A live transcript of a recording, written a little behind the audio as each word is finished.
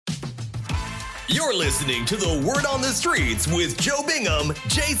You're listening to The Word on the Streets with Joe Bingham,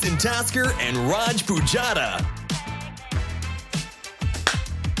 Jason Tasker, and Raj Pujada.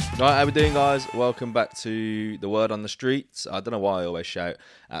 Right, how we doing, guys? Welcome back to The Word on the Streets. I don't know why I always shout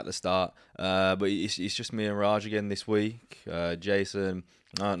at the start, but it's just me and Raj again this week. Jason,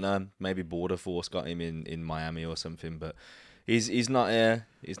 I don't know, maybe Border Force got him in Miami or something, but he's not here.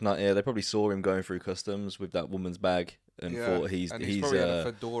 He's not here. They probably saw him going through customs with that woman's bag and thought he's probably had a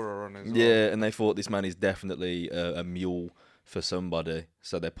fedora on as well. Yeah, and they thought this man is definitely a mule for somebody,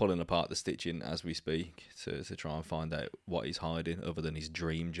 so they're pulling apart the stitching as we speak to try and find out what he's hiding other than his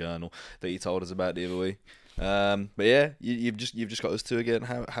dream journal that he told us about the other week. But yeah, you've just got us two again.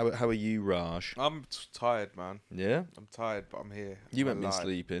 How are you, Raj? I'm tired, man. Yeah, I'm tired, but I'm here. you haven't been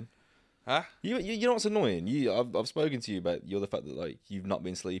sleeping. Huh? You know what's annoying? I've spoken to you about the fact that like you've not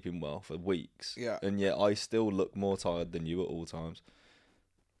been sleeping well for weeks. Yeah. And yet I still look more tired than you at all times.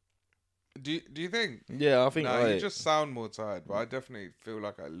 Do you think? Yeah, I think. No, like, you just sound more tired, but I definitely feel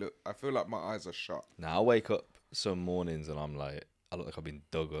like I feel like my eyes are shut. Now I wake up some mornings and I'm like, I look like I've been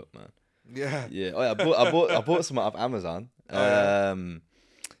dug up, man. Yeah. Yeah. Oh, yeah, I bought some off Amazon. It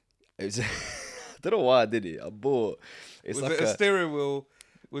was I don't know why I did it. Was it a steering wheel?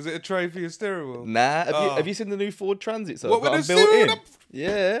 Was it a tray for your steering wheel? Nah. Have you seen the new Ford Transit? So What, I've got with them the built steering in. up?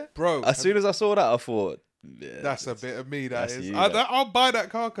 Yeah, Bro. As soon as I saw that, I thought, yeah, That's a bit of me, that that's is. you, I'll buy that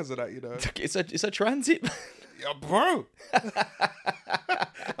car because of that, you know. It's a Transit. Yeah, bro.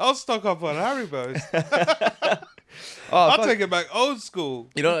 I'll stock up on Haribos. I'll take it back old school.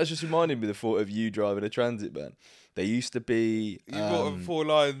 You know, that's just reminding me the thought of you driving a Transit, man. There used to be. You got them 4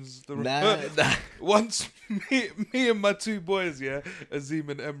 lines. Nah. Once me and my 2 boys, yeah, Azim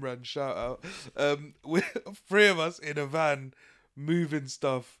and Emran, shout out. We're 3 of us in a van moving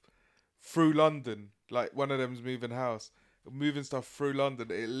stuff through London. Like one of them's moving house, moving stuff through London.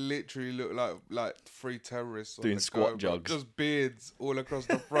 It literally looked like 3 terrorists on Doing the squat go, jogs, just beards all across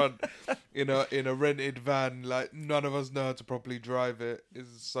the front in a rented van. Like none of us know how to properly drive it.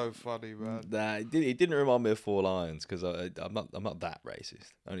 It's so funny, man. Nah, it didn't remind me of 4 Lions because I'm not that racist,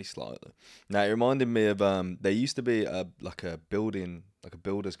 only slightly. Now it reminded me of there used to be a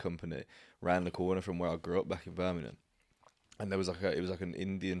builder's company round the corner from where I grew up back in Birmingham, and there was it was like an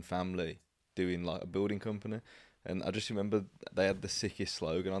Indian family doing like a building company. And I just remember they had the sickest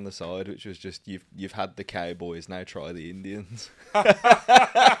slogan on the side, which was just "You've had the cowboys, now try the Indians." That's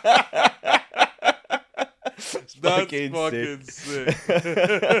fucking sick.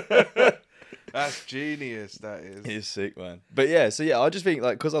 That's genius. That is. He's sick, man. But yeah, I just think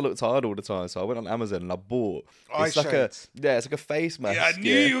like because I look tired all the time, so I went on Amazon and I bought. It's like a face mask. Yeah, I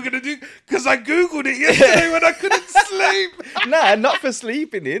knew you were gonna do because I googled it yesterday when I couldn't sleep. Nah, not for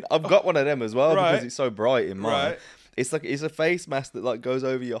sleeping in. I've got one of them as well because it's so bright in mine. Right. It's a face mask that like goes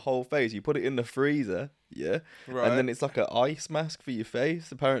over your whole face. You put it in the freezer, yeah, Right. and then it's like an ice mask for your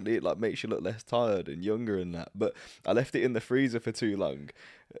face. Apparently, it like makes you look less tired and younger and that. But I left it in the freezer for too long,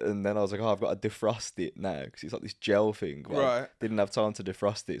 and then I was like, oh, I've got to defrost it now because it's like this gel thing. But I didn't have time to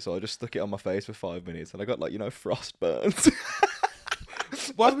defrost it, so I just stuck it on my face for 5 minutes, and I got like frost burns.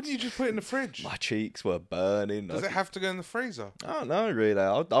 Why would you just put it in the fridge? My cheeks were burning. Does it have to go in the freezer? I don't know, really.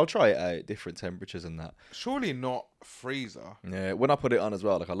 I'll try it out, different temperatures and that. Surely not freezer. Yeah, when I put it on as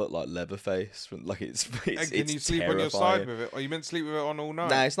well, like I look like Leatherface. Like it's And can you sleep terrifying. on your side with it? Or you meant to sleep with it on all night?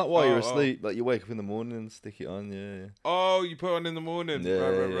 Nah, it's not while you're asleep. Like you wake up in the morning and stick it on. Yeah. Oh, you put it on in the morning. Yeah,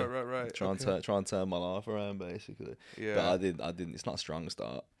 Right. Try and turn my life around, basically. Yeah. But I didn't. It's not a strong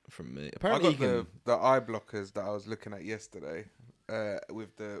start from me. I Apparently, got the eye blockers that I was looking at yesterday,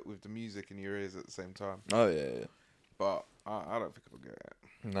 with the music in your ears at the same time. Oh yeah. But I don't think I'll get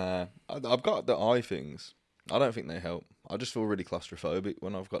it. Nah, I've got the eye things. I don't think they help. I just feel really claustrophobic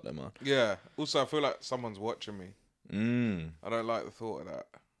when I've got them on. Yeah. Also, I feel like someone's watching me. I don't like the thought of that.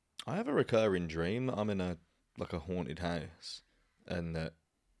 I have a recurring dream that I'm in a haunted house, and that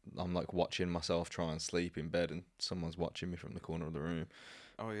I'm like watching myself try and sleep in bed, and someone's watching me from the corner of the room.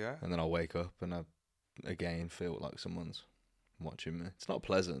 Oh yeah. And then I wake up and I again feel like someone's watching me. It's not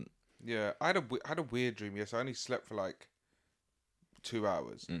pleasant. Yeah, I had a weird dream. Yes, I only slept for like 2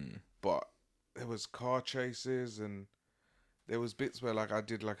 hours, but there was car chases and there was bits where like I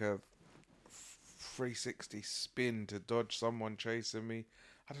did like a 360 spin to dodge someone chasing me.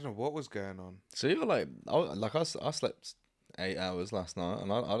 I don't know what was going on. So you're like, I slept 8 hours last night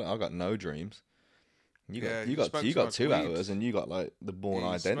and I got no dreams. You got 2 hours and you got like the born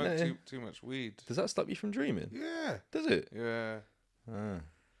identity. Too much weed. Does that stop you from dreaming? Yeah. Does it? Yeah. Ah.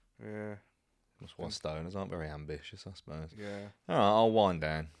 Yeah. That's why stoners aren't very ambitious, I suppose. Yeah. All right, I'll wind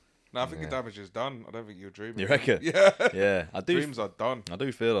down. No, I think the damage is done. I don't think you're dreaming. You reckon? Yeah. Yeah, I do. Dreams are done. I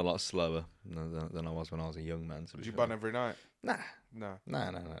do feel a lot slower than I was when I was a young man. Did you bun every night? Nah, No.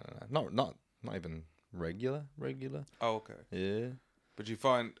 nah. Not even regular. Oh, okay. Yeah. But you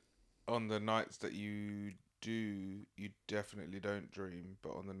find on the nights that you do, you definitely don't dream.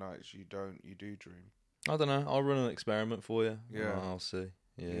 But on the nights you don't, you do dream. I don't know. I'll run an experiment for you. Yeah. I'll see.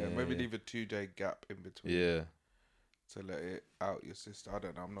 Yeah. Maybe leave a 2-day gap in between. Yeah. To let it out your system. I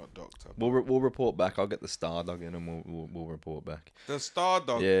don't know. I'm not a doctor. We'll report back. I'll get the Star Dog in and we'll report back. The Star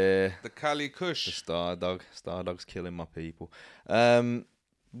Dog. Yeah. The Cali Kush. The Star Dog. Star Dog's killing my people.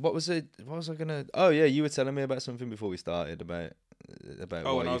 What was it? What was I gonna? Oh yeah, you were telling me about something before we started about.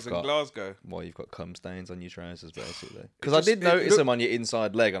 Oh, when I was in Glasgow. Why you've got cum stains on your trousers, basically. Because I did notice them on your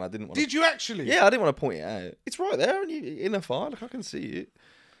inside leg, and I didn't want. Did you actually? Yeah, I didn't want to point it out. It's right there, and in a file, like I can see it.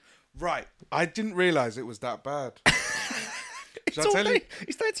 Right, I didn't realise it was that bad. Should I tell you?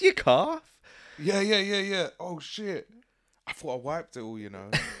 It's down to your calf. Yeah. Oh shit! I thought I wiped it all.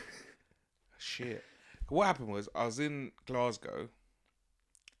 Shit. What happened was I was in Glasgow,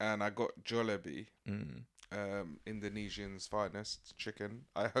 and I got jalebi. Indonesian's finest chicken.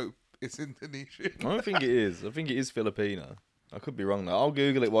 I hope it's Indonesian. I don't think it is. I think it is Filipino. I could be wrong though. I'll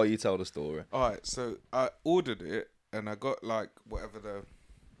Google it while you tell the story. Alright, so I ordered it and I got like whatever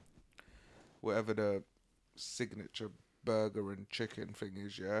the signature burger and chicken thing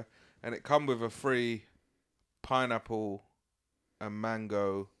is, yeah. And it come with a free pineapple and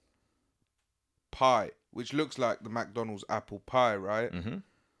mango pie, which looks like the McDonald's apple pie, right? Mm-hmm.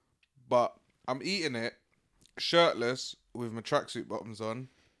 But I'm eating it shirtless with my tracksuit bottoms on.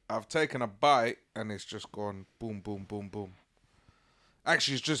 I've taken a bite and it's just gone boom, boom, boom, boom.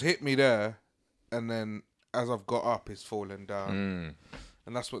 Actually, it's just hit me there, and then as I've got up, it's fallen down.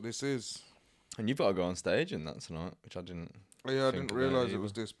 And that's what this is. And you've got to go on stage in that tonight, which I didn't. Yeah, I didn't realise it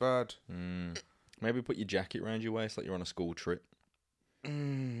was this bad. Maybe put your jacket around your waist like you're on a school trip.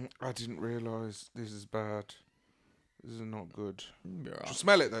 I didn't realise this is bad. This is not good. Right.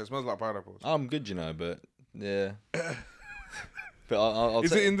 Smell it though. It smells like pineapples. I'm good, but yeah. But I'll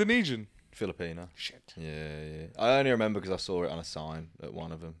is it Indonesian? Filipino. Shit. Yeah. I only remember because I saw it on a sign at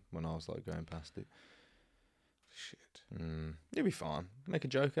one of them when I was like going past it. Shit. You'll be fine. Make a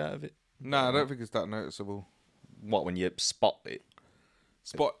joke out of it. Nah, I don't think it's that noticeable. What, when you spot it?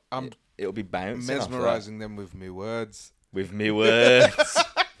 It'll be bouncing. Mesmerising them with me words. With me words.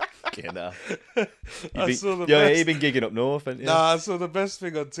 Get up. You've been gigging up north, haven't you? Nah, I saw the best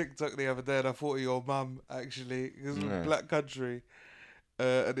thing on TikTok the other day, and I thought of your mum, actually. It was Black Country.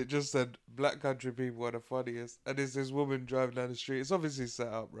 And it just said, Black Country people are the funniest. And there's this woman driving down the street. It's obviously set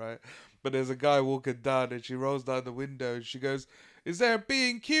up, right? But there's a guy walking down, and she rolls down the window, and she goes, "Is there a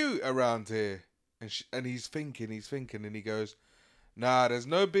B&Q around here?" And he's thinking, and he goes, "Nah, there's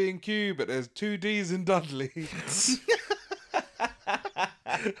no B&Q, but there's 2 Ds in Dudley."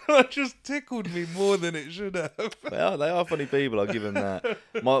 That just tickled me more than it should have. They are funny people, I'll give them that.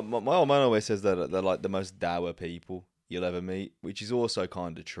 My old man always says that they're like the most dour people you'll ever meet, which is also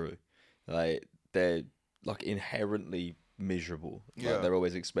kind of true. Like, they're like inherently miserable. Yeah. Like, they're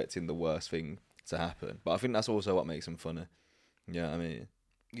always expecting the worst thing to happen. But I think that's also what makes them funny. You know what I mean?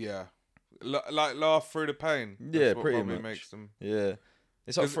 Yeah. Like laugh through the pain. That's Yeah, what pretty probably much. makes them. Yeah.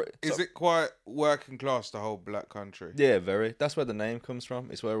 It's like Is it quite working class, the whole Black Country? Yeah, very. That's where the name comes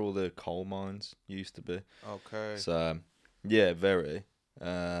from. It's where all the coal mines used to be. Okay. So, yeah, very.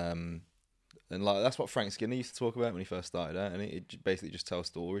 And like that's what Frank Skinner used to talk about when he first started out, and it basically just tells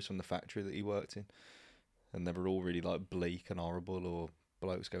stories from the factory that he worked in, and they were all really like bleak and horrible, or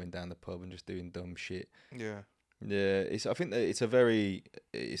blokes going down the pub and just doing dumb shit. Yeah. Yeah, I think that it's a very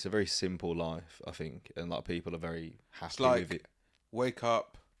simple life, I think, and like people are very happy with it. Wake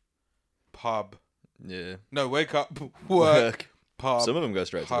up, pub. Yeah. No, wake up, work, pub. Some of them go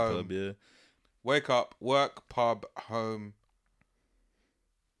straight home. to the pub, yeah. Wake up, work, pub, home,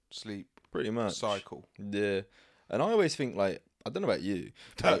 sleep. Pretty much. Cycle. Yeah. And I always think, like, I don't know about you.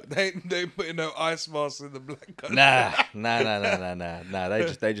 They put no ice masks in the Black Country. Nah.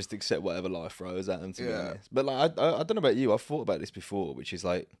 They just accept whatever life throws at them, to be honest. But like, I don't know about you. I've thought about this before, which is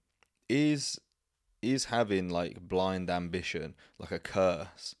like, is having like blind ambition like a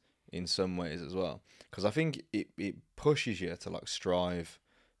curse in some ways as well? Because I think it pushes you to like strive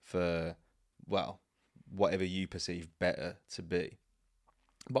for, well, whatever you perceive better to be.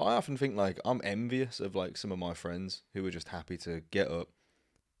 But I often think like I'm envious of like some of my friends who are just happy to get up,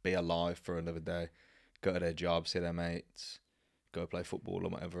 be alive for another day, go to their job, see their mates, go play football or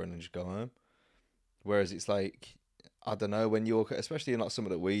whatever, and then just go home. Whereas it's like, I don't know, when you're, especially in like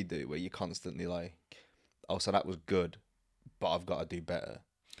something that we do, where you're constantly like, oh, so that was good, but I've got to do better.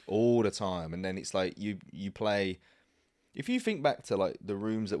 all the time, and then it's like you play. If you think back to like the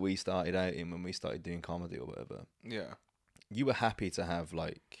rooms that we started out in when we started doing comedy or whatever, Yeah. you were happy to have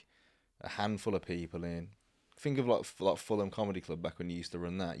like a handful of people in. Think of like Fulham Comedy Club back when you used to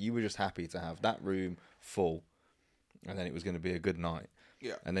run that. You were just happy to have that room full, and then it was going to be a good night.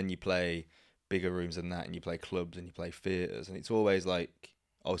 Yeah. And then you play bigger rooms than that, and you play clubs and you play theatres, and it's always like,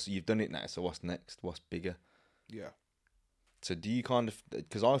 oh, so you've done it now, so what's next? What's bigger? Yeah. So do you kind of,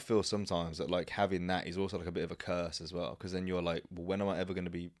 because I feel sometimes that like having that is also like a bit of a curse as well, because then you're like, well, when am I ever going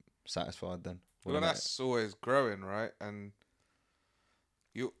to be satisfied then? Well, that's always growing, right? And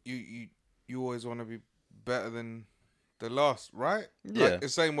you always want to be better than the last, right? Yeah. Like the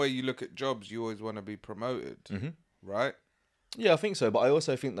same way you look at jobs, you always want to be promoted, right? Yeah, I think so, but I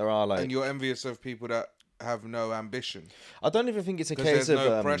also think there are like, And you're envious of people that have no ambition. I don't even think it's a Because case there's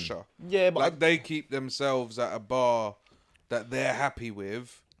of no pressure. Yeah, but like they keep themselves at a bar that they're happy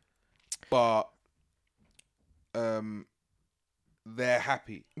with, but they're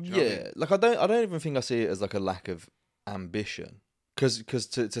happy. Do you know what I mean? like I don't even think I see it as like a lack of ambition, because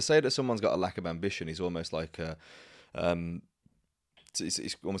to say that someone's got a lack of ambition is almost like a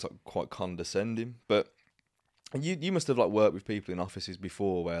it's almost like quite condescending. But you must have like worked with people in offices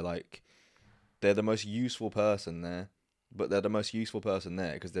before where like they're the most useful person there, but they're the most useful person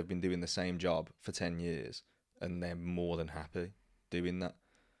there because they've been doing the same job for 10 years and they're more than happy doing that.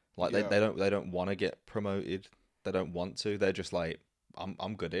 Like they don't want to get promoted. They don't want to. They're just like,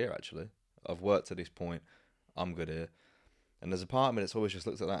 I'm good here actually. I've worked to this point. I'm good here. And there's a part of me that's always just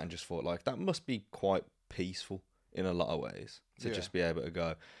looked at that and just thought like that must be quite peaceful in a lot of ways to just be able to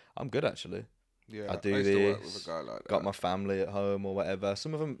go, I'm good actually. Yeah, I do used this. to work with a guy like that. Got my family at home or whatever.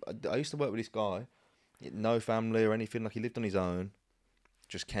 Some of them, I used to work with this guy, no family or anything. Like he lived on his own,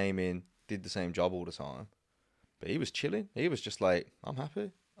 just came in, did the same job all the time. But he was chilling. He was just like, I'm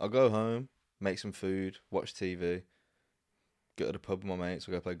happy. I'll go home, make some food, watch TV, go to the pub with my mates,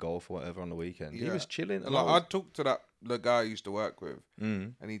 or go play golf or whatever on the weekend. Yeah. He was chilling. And like, I'd talk to the guy I used to work with,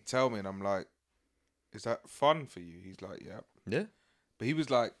 Mm. and he'd tell me, and I'm like, "Is that fun for you?" He's like, "Yeah." Yeah. But he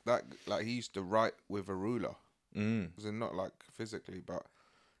was like that. Like he used to write with a ruler, Mm. as in not like physically, but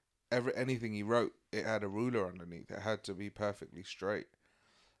anything he wrote, it had a ruler underneath. It had to be perfectly straight.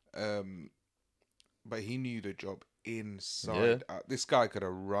 But he knew the job inside out. This guy could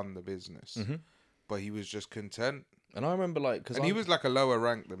have run the business, but he was just content. And I remember like, and he was like a lower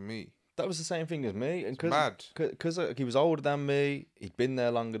rank than me. That was the same thing as me, and mad. Because he was older than me, he'd been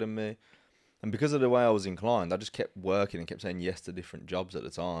there longer than me, and because of the way I was inclined, I just kept working and kept saying yes to different jobs at the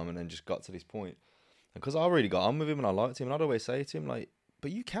time, and then just got to this point. And because I really got on with him and I liked him, and I'd always say to him like,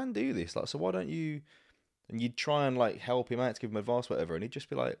 "But you can do this, like, so why don't you?" And you'd try and like help him out to give him advice, whatever, and he'd just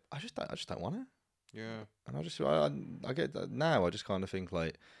be like, "I just don't want it." Yeah. And I get that now. I just kind of think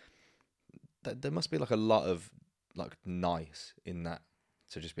like that there must be like a lot of like nice in that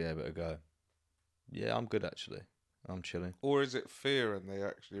to just be able to go, yeah, I'm good actually. I'm chilling. Or is it fear and they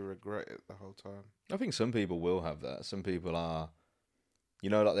actually regret it the whole time? I think some people will have that. Some people are, you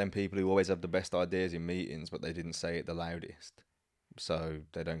know, like them people who always have the best ideas in meetings, but they didn't say it the loudest, so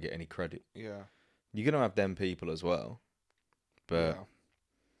they don't get any credit. Yeah. You're gonna have them people as well, but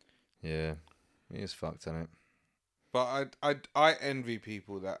yeah, it's fucked, isn't it? But I envy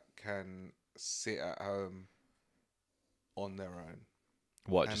people that can sit at home on their own.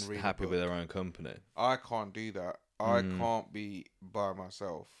 What, and just read a happy with book. their own company? I can't do that. I can't be by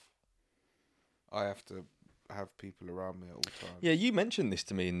myself. I have to have people around me at all times. Yeah, you mentioned this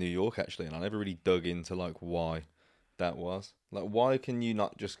to me in New York actually, and I never really dug into like why that was. Like, why can you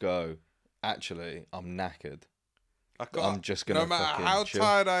not just go, actually, I'm knackered. I'm just gonna no matter fucking how chill.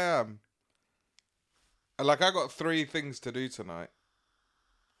 tired I am. Like I got 3 things to do tonight,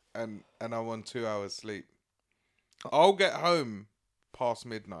 and I'm on 2 hours sleep. I'll get home past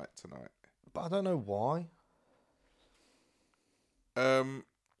midnight tonight. But I don't know why.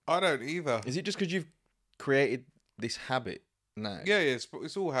 I don't either. Is it just because you've created this habit now? Yeah,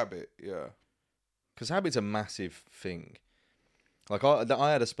 it's all habit. Yeah. Because habit's a massive thing. Like,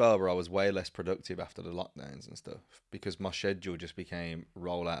 I had a spell where I was way less productive after the lockdowns and stuff because my schedule just became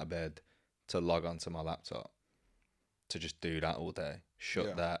roll out of bed to log onto my laptop to just do that all day,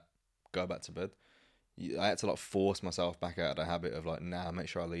 shut that, go back to bed. I had to like force myself back out of the habit of like, make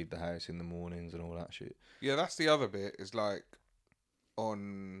sure I leave the house in the mornings and all that shit. Yeah, that's the other bit. Is like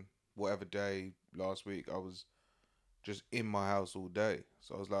on whatever day last week, I was just in my house all day.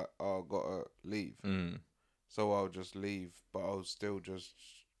 So I was like, oh, I've got to leave. So I'll just leave, but I'll still just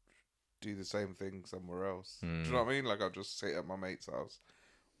do the same thing somewhere else. Do you know what I mean? Like I'll just sit at my mate's house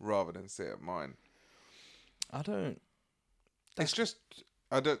rather than sit at mine. I don't... It's just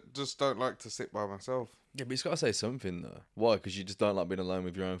don't like to sit by myself. Yeah, but it's got to say something though. Why? Because you just don't like being alone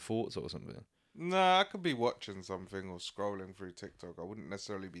with your own thoughts or something. Nah, I could be watching something or scrolling through TikTok. I wouldn't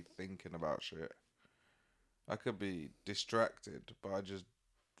necessarily be thinking about shit. I could be distracted, but I just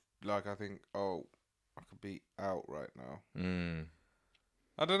I think, oh, I could be out right now.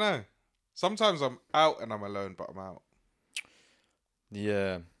 I don't know. Sometimes I'm out and I'm alone, but I'm out.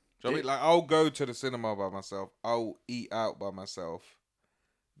 Yeah. Do you know what I mean? Like, I'll go to the cinema by myself. I'll eat out by myself.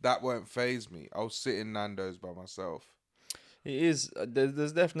 That won't faze me. I'll sit in Nando's by myself. It is.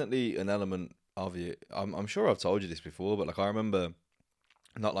 There's definitely an element of it. I'm sure I've told you this before, but like I remember,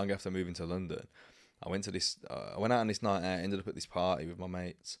 not long after moving to London, I went to this. I went out on this night out. Ended up at this party with my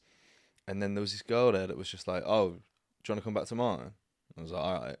mates, and then there was this girl there that was just like, "Oh, do you want to come back tomorrow?" I was like,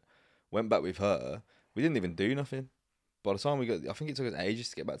 "All right." Went back with her. We didn't even do nothing. By the time we got, I think it took us ages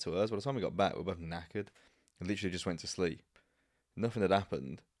to get back to hers. By the time we got back, we were both knackered and literally just went to sleep. Nothing had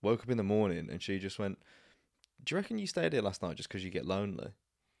happened. Woke up in the morning and she just went, "Do you reckon you stayed here last night just because you get lonely?"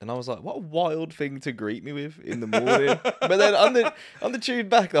 And I was like, what a wild thing to greet me with in the morning. But then on the tune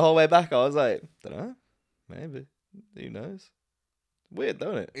back, the whole way back, I was like, don't know, maybe. Who knows? Weird,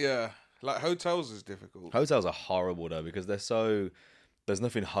 don't it? Yeah. Like, hotels is difficult. Hotels are horrible though because there's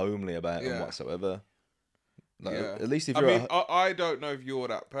nothing homely about them whatsoever. Like, at least if you're I don't know if you're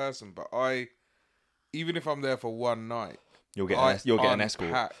that person, but even if I'm there for one night, you'll get an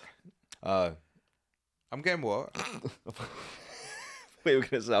escort. I'm getting what? We were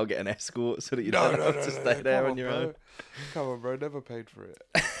going to say I'll get an escort so that you don't have to stay there on your own. Come on, bro. Never paid for it.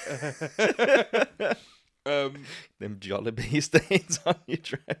 Them Jollibee stains on your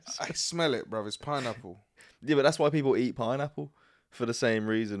dress. I smell it, bro. It's pineapple. Yeah, but that's why people eat pineapple. For the same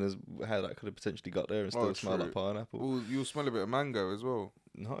reason as how that could have potentially got there and still smell like pineapple. Well, you'll smell a bit of mango as well.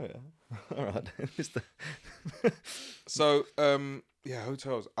 Oh, yeah. All right. So,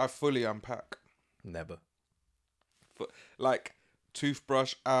 hotels. I fully unpack. Never. Like,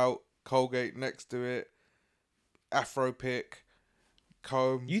 toothbrush out, Colgate next to it, Afro pick,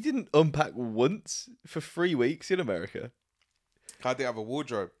 comb. You didn't unpack once for 3 weeks in America? I didn't have a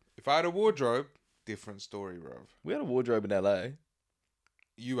wardrobe. If I had a wardrobe, different story, bro. We had a wardrobe in LA.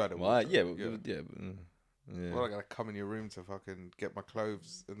 You had a wardrobe. Yeah. Well, I gotta come in your room to fucking get my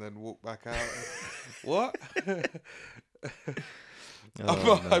clothes and then walk back out. What?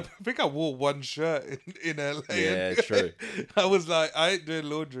 I think I wore one shirt in LA. Yeah, true. I was like, I ain't doing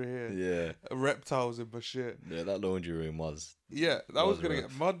laundry here. Yeah. Reptiles in my shit. Yeah, that laundry room was. Yeah, that was gonna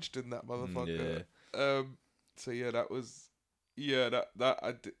get munched in that motherfucker. Yeah. So yeah, that was. Yeah, that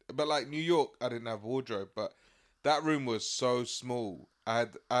I did. But like New York, I didn't have wardrobe, but that room was so small. I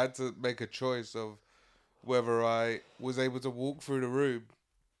had to make a choice of whether I was able to walk through the room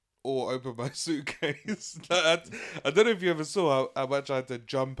or open my suitcase. I don't know if you ever saw how much I had to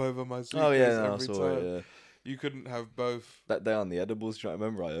jump over my suitcase every time. It, yeah. You couldn't have both. That day on the edibles, do you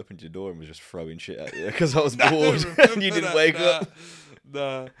remember I opened your door and was just throwing shit at you because I was bored and you didn't wake up?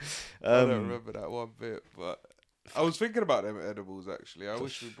 Nah, I don't remember that one bit, but I was thinking about them edibles, actually. I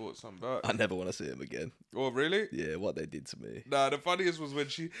wish we bought some back. I never want to see them again. Oh, really? Yeah, what they did to me. Nah, the funniest was when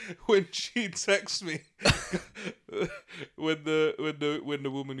she texted me when the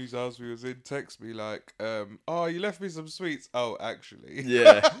woman whose house we was in texted me like, "Oh, you left me some sweets." Oh, actually.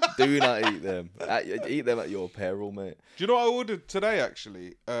 Yeah, do not eat them. Eat them at your peril, mate. Do you know what I ordered today,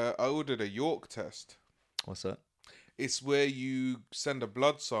 actually? I ordered a York test. What's that? It's where you send a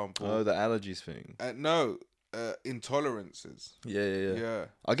blood sample. Oh, the allergies thing. No. Intolerances. Yeah.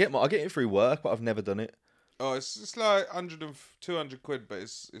 I get it through work, but I've never done it. Oh, it's like 200 quid, but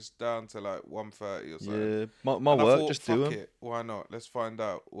it's down to like 130 or something. Yeah, my work just do them. Why not? Let's find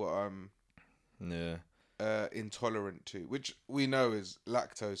out what I'm intolerant to, which we know is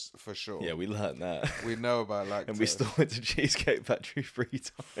lactose for sure. Yeah, we learned that. We know about lactose. And we still went to Cheesecake Factory 3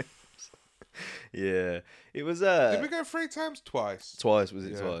 times. Yeah, it was. Did we go 3 times? Twice. Twice was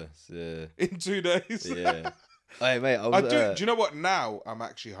it? Twice. Yeah. In 2 days. Yeah. Hey mate, do you know what? Now I'm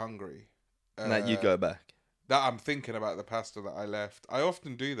actually hungry. Now you go back. That I'm thinking about the pasta that I left. I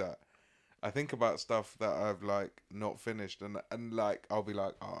often do that. I think about stuff that I've like not finished, and like I'll be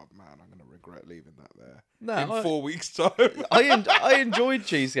like, oh man, I'm gonna regret leaving that there in 4 weeks' time. I enjoyed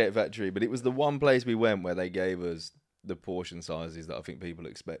Cheesecake Factory, but it was the one place we went where they gave us the portion sizes that I think people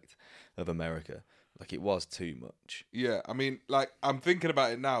expect of America. Like, it was too much. Yeah, I mean, like, I'm thinking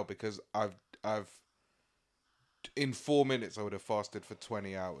about it now because I've in 4 minutes I would have fasted for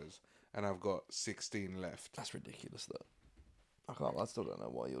 20 hours and I've got 16 left. That's ridiculous, though. I still don't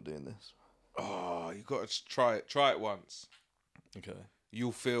know why you're doing this. Oh, you got to try it. Try it once. Okay.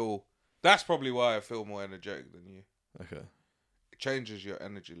 You'll feel. That's probably why I feel more energetic than you. Okay. changes your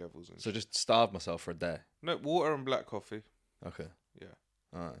energy levels and So just starve myself for a day. no, water and black coffee. Okay. Yeah.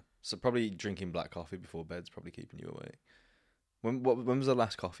 Alright. So probably drinking black coffee before bed's probably keeping you awake. When was the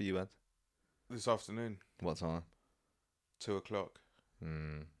last coffee you had? This afternoon, What time? 2:00.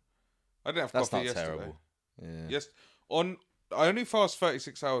 Hmm. I didn't have That's coffee not yesterday. terrible. Yeah. Yes, I only fast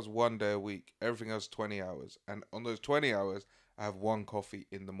 36 hours one day a week. Everything else 20 hours, and on those 20 hours, I have one coffee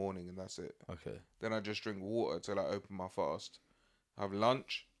in the morning, and that's it. Okay. Then I just drink water till I open my fast. Have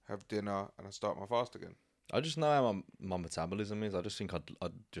lunch, have dinner, and I start my fast again. I just know how my metabolism is. I just think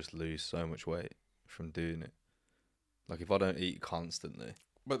I'd just lose so much weight from doing it. Like if I don't eat constantly.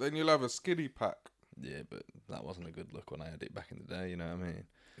 But then you'll have a skinny pack. Yeah, but that wasn't a good look when I had it back in the day. You know what I mean?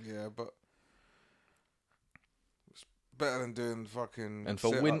 Yeah, but it's better than doing fucking. And for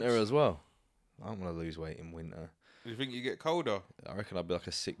sit-ups. winter as well. I don't want to lose weight in winter. You think you get colder? I reckon I'd be like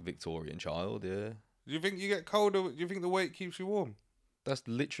a sick Victorian child. Yeah. Do you think you get colder? Do you think the weight keeps you warm? That's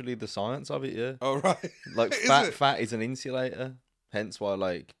literally the science of it. Yeah. Oh right. Like Is fat, it? fat is an insulator. Hence why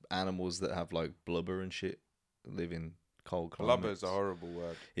like animals that have like blubber and shit live in cold climates. Blubber's a horrible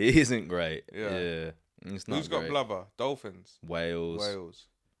word. It isn't great. Yeah. Yeah. It's not Who's got great. blubber? Dolphins. Whales. Whales.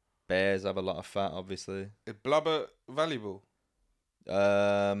 Bears have a lot of fat, obviously. Is blubber valuable?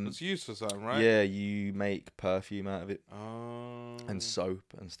 Um, It's used for something, right? yeah, you make perfume out of it Oh. and soap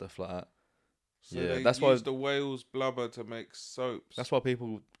and stuff like that. So yeah, they that's use why- the whale's blubber to make soaps. That's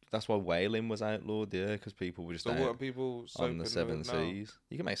why whaling was outlawed. Yeah, because people were just So out what are people on the soaping seven with now? seas.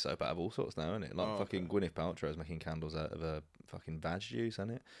 You can make soap out of all sorts now, innit? Like Oh, fucking Gwyneth Paltrow's making candles out of fucking vag juice, isn't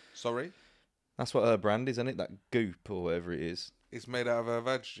it? Sorry, That's what her brand is, isn't it? That Goop or whatever it is. it's made out of a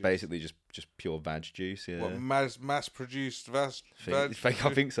veg juice. Basically, just pure vag juice. Yeah. What mass produced veg? I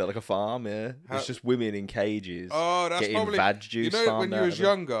think so, like a farm. Yeah, How- it's just women in cages. Oh, that's getting probably vag juice. You know, when farmed you out was of it.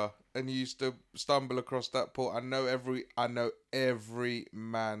 younger and you used to stumble across that port. I know every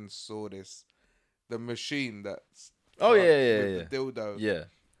man saw this. The machine that's Oh, with yeah. the dildo. Yeah,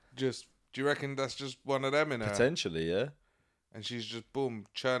 Just do you reckon that's just one of them in her? potentially. Yeah. And she's just boom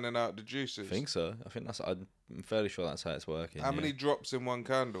churning out the I juices. think so. I'm fairly sure that's how it's working. How many drops in one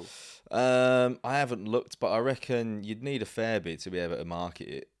candle? I haven't looked, but I reckon you'd need a fair bit to be able to market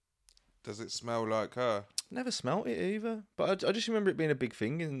it. Does it smell like her? Never smelt it either, but I just remember it being a big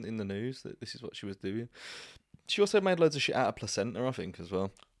thing in the news that this is what she was doing. She also made loads of shit out of placenta, I think, as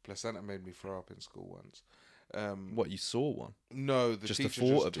well. Placenta made me throw up in school once. What, you saw one? No, the Just the teacher thought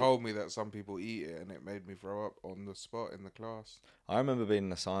just of it. told me that some people eat it, and it made me throw up on the spot in the class. I remember being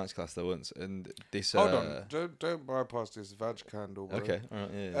in a science class there once, and this. Hold on, don't bypass this vag candle, bro. Okay, all right,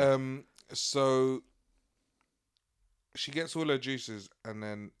 yeah. So she gets all her juices, and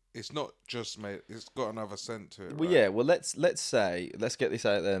then it's not just made; it's got another scent to it. Well, right? yeah. Well, let's get this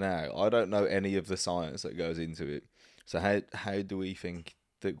out there now. I don't know any of the science that goes into it. So how do we think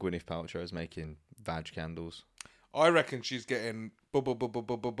that Gwyneth Paltrow is making vag candles? I reckon she's getting boom, boom, boom, boom,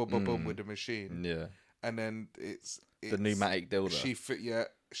 boom, boom, boom, boom, boom with the machine, Yeah, and then it's the pneumatic dildo.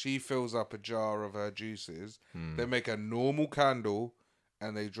 She fills up a jar of her juices. Hmm. They make a normal candle,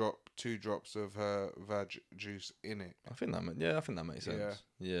 and they drop 2 drops of her vag juice in it, I think that makes sense.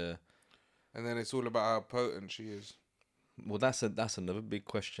 Yeah. and then it's all about how potent she is. Well, that's another big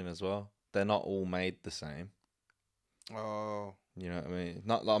question as well. They're not all made the same. Oh, You know what I mean?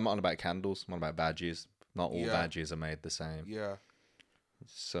 Not like, I'm not on about candles. I'm on about badges. Not all Yeah. badges are made the same. yeah.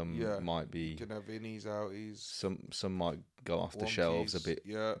 Some Yeah. might You be. can have innies, outies, Some might go off the shelves a wonkies. bit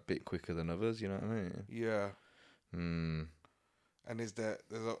Yeah, quicker than others. You know what I mean? yeah. Hmm. And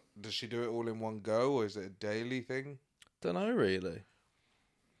does she do it all in one go, or is it a daily thing? Don't know really.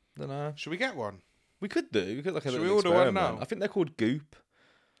 Don't know. Should we get one? We could do. We could like a Should little we order one experiment. now? I think they're called Goop.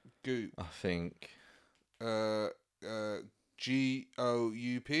 Goop. I think.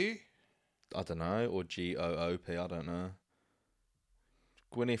 GOUP. I don't know, or GOOP. I don't know.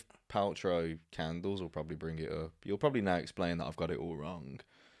 Gwyneth Paltrow candles will probably bring it up. You'll probably now explain that I've got it all wrong,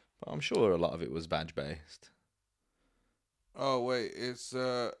 but I'm sure a lot of it was badge based. Oh wait, it's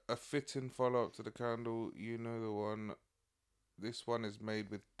a fitting follow up to the candle. You know the one. This one is made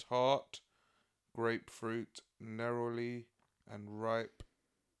with tart, grapefruit, neroli, and ripe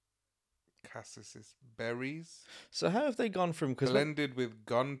cassis berries, So how have they gone from? Because blended with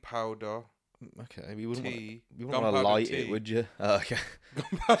gunpowder okay, you wouldn't tea. want to Gunpowder light tea. it, would you? Oh, okay.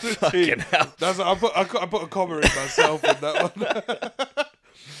 Gunpowder tea. Fucking hell. That's I put a comma in myself in that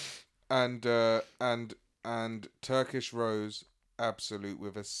one. and Turkish rose absolute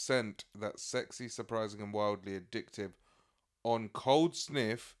with a scent that's sexy, surprising, and wildly addictive. On cold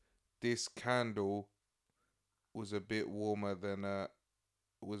sniff, this candle was a bit warmer than a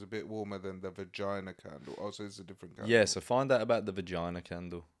was a bit warmer than the vagina candle. Oh, so it's a different candle. Yeah, so find out about the vagina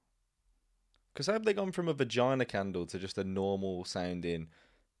candle. Because have they gone from a vagina candle to just a normal sounding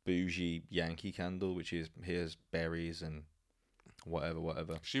bougie Yankee candle, which is here's berries and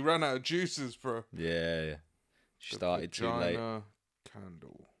whatever. She ran out of juices, bro. Yeah. She started too late. Vagina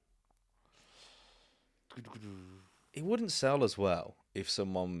candle. It wouldn't sell as well if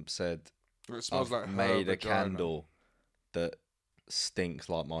someone said, It smells I've like her made a vagina. candle that stinks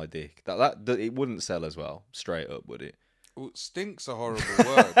like my dick. That it wouldn't sell as well, straight up, would it? Well, stink's a horrible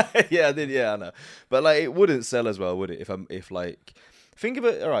word. Yeah, I know. But like, it wouldn't sell as well, would it? If like, think of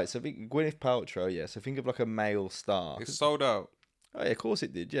it. All right, so Gwyneth Paltrow, yeah. So think of like a male star. It's sold out. Oh yeah, of course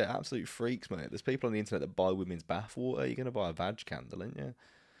it did. Yeah, absolute freaks, mate. There's people on the internet that buy women's bathwater. You're gonna buy a vag candle, ain't you?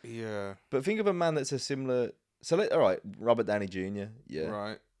 Yeah. But think of a man that's a similar. So all right, Robert Downey Jr. Yeah,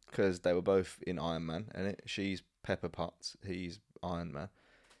 Right. because they were both in Iron Man, and she's Pepper Potts, he's Iron Man.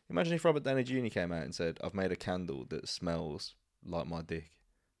 Imagine if Robert Downey Jr. came out and said, "I've made a candle that smells like my dick."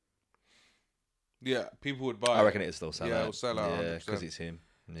 Yeah, people would buy I it. reckon it'd still sell out. Yeah, it'll sell out. Yeah, 100%. because it's him.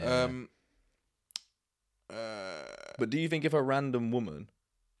 Yeah. But do you think if a random woman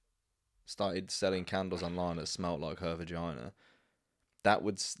started selling candles online that smelled like her vagina, that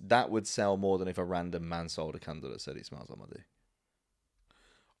would sell more than if a random man sold a candle that said it smells like my dick?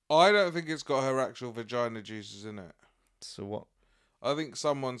 I don't think it's got her actual vagina juices in it. So what? I think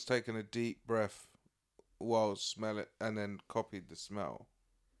someone's taken a deep breath while smell it and then copied the smell.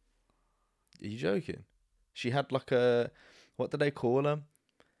 Are you joking? She had like a, what do they call them?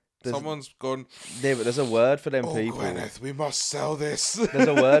 Someone's gone, Yeah, but there's a word for them oh, people. Gwyneth, we must sell this. There's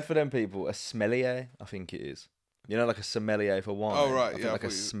a word for them people. A sommelier, I think it is. You know, like a sommelier for wine. Oh, right, I think yeah, I like a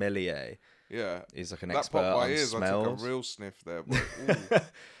thought you- sommelier Yeah. is like an That expert popped my on ears. smells. I took a real sniff there. But, ooh.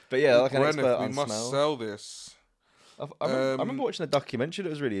 But yeah, like an expert Gwyneth, we on must smells. sell this. I remember watching a documentary that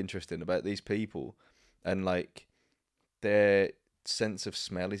was really interesting about these people, and like their sense of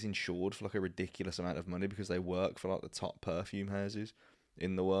smell is insured for like a ridiculous amount of money because they work for like the top perfume houses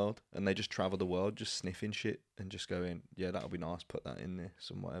in the world, and they just travel the world just sniffing shit and just going, yeah, that'll be nice, put that in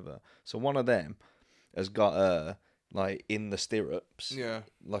this and whatever. So one of them has got her like in the stirrups, Yeah.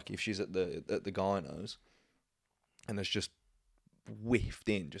 like if she's at the gynos, and has just whiffed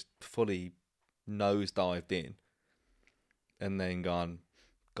in, just fully nose dived in, and then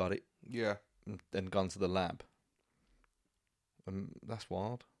got it, Yeah. and gone to the lab. That's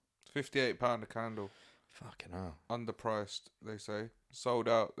wild. £58 a candle. Fucking hell. Underpriced, they say. Sold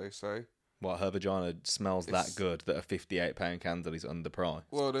out, they say. What, her vagina smells that good that a £58 candle is underpriced?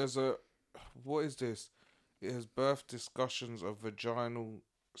 Well, there's a... What is this? It has birthed discussions of vaginal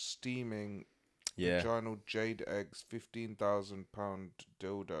steaming, vaginal jade eggs, £15,000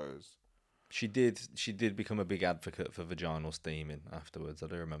 dildos. She did become a big advocate for vaginal steaming afterwards. I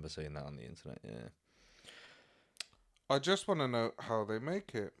do remember seeing that on the internet, yeah. I just want to know how they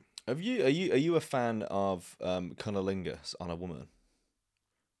make it. Are you a fan of cunnilingus on a woman?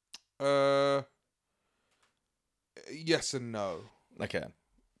 Yes and no. Okay.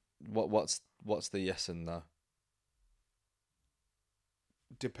 What's the yes and no?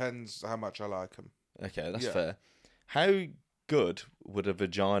 Depends how much I like them. Okay, that's Yeah. fair. How good would a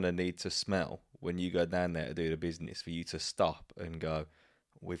vagina need to smell when you go down there to do the business for you to stop and go,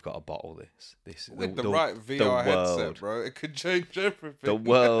 we've got to bottle this? With the right VR headset, bro, it could change everything. The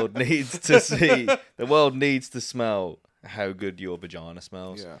world needs to see. The world needs to smell how good your vagina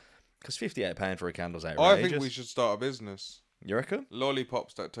smells. Yeah. Because £58 for a candle's outrageous. I think we should start a business. You reckon?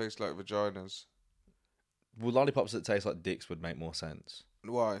 Lollipops that taste like vaginas. Well, lollipops that taste like dicks would make more sense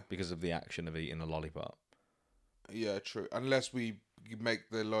Why? because of the action of eating a lollipop. Yeah, true. Unless we make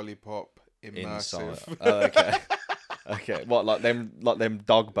the lollipop immersive. Inside. Oh, okay. Okay. What, like them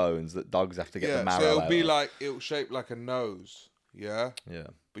dog bones that dogs have to get the marrow so it'll out be of? like, it'll shape like a nose. Yeah? Yeah.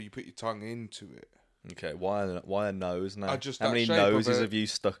 But you put your tongue into it. Okay. Why a nose now? I just How that many shape of noses it- have you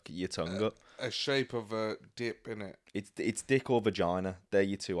stuck your tongue up? A shape of a dip in it. It's dick or vagina. They're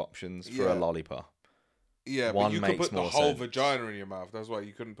your two options for Yeah. a lollipop. Yeah, One but you could makes put the more whole sense. vagina in your mouth. That's why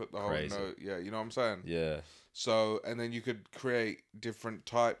you couldn't put the Crazy. whole nose. Yeah, you know what I'm saying? Yeah. So, and then you could create different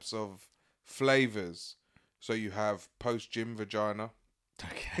types of flavors. So you have post-gym vagina.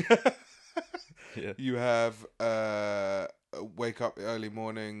 Okay. Yeah. You have wake up early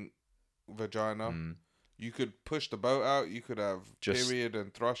morning vagina. Mm. You could push the boat out. You could have Just- period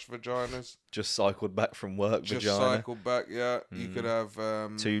and thrush vaginas. Just cycled back from work. Just vagina. cycle back. Yeah. You could have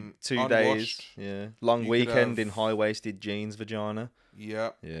Two days. unwashed. Yeah. Long You could weekend have- in high waisted jeans vagina.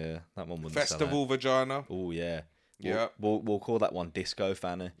 Yeah. Yeah. That one wouldn't Festival vagina. Oh yeah. Yeah. We'll call that one disco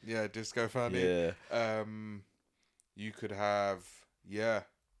fanny. Yeah. Disco fanny. Yeah. You could have Yeah.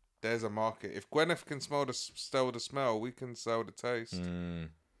 There's a market. If Gwyneth can sell the smell, we can sell the taste.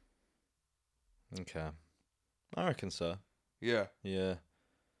 Okay. I reckon so. Yeah. Yeah.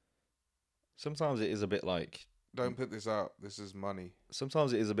 Sometimes it is a bit like... Don't put this out. This is money.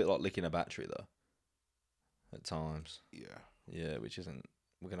 Sometimes it is a bit like licking a battery, though. At times. Yeah. Yeah, which isn't...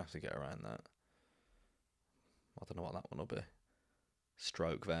 We're going to have to get around that. I don't know what that one will be.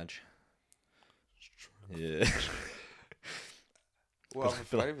 Stroke vag. Yeah. What other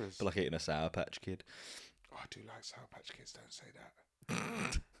flavours? Feel like eating a Sour Patch Kid. Oh, I do like Sour Patch Kids. Don't say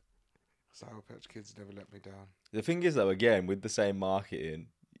that. Sour Patch Kids never let me down. The thing is, though, again, with the same marketing,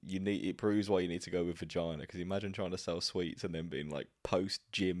 it proves why you need to go with vagina. Because imagine trying to sell sweets and then being like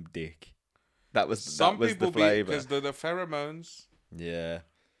post-gym dick. That was the flavour. Because the pheromones. Yeah.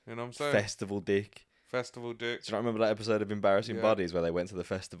 You know what I'm saying? Festival dick. Festival dick. Do you not remember that episode of Embarrassing Bodies where they went to the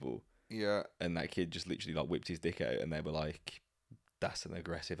festival? Yeah. And that kid just literally like whipped his dick out and they were like, that's an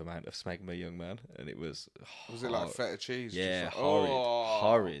aggressive amount of smegma, young man. And it was... Was it like feta cheese? Yeah, like,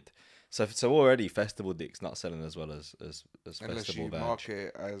 horrid. So already festival dick's not selling as well as unless festival you vag. market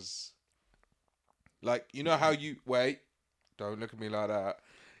it as... Like, you know how you... Wait. Don't look at me like that.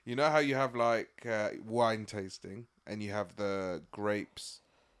 You know how you have like wine tasting and you have the grapes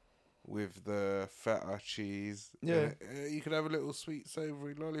with the feta cheese? Yeah. You could have a little sweet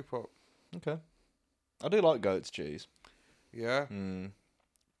savoury lollipop. Okay. I do like goat's cheese. Yeah? Mm.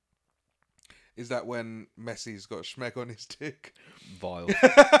 Is that when Messi's got schmeg on his dick? Vile.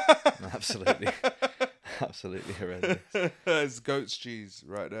 Absolutely. Absolutely horrendous. It's goat's cheese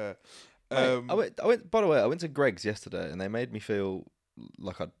right there. Mate, I went. By the way, I went to Greg's yesterday, and they made me feel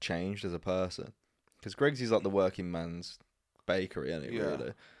like I'd changed as a person. Because Greg's is like the working man's bakery, isn't it? Yeah.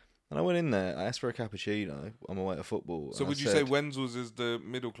 Really. And I went in there. I asked for a cappuccino on my way to football. So would you say Wenzel's is the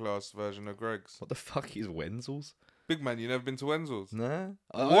middle class version of Greg's? What the fuck is Wenzel's? Big man, you never been to Wenzel's? Nah.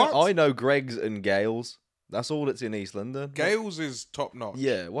 What? I know Greg's and Gale's. That's all that's in East London. Gale's is top notch.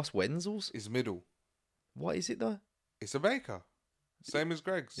 Yeah. What's Wenzel's? Is middle. What is it though? It's a baker. Same as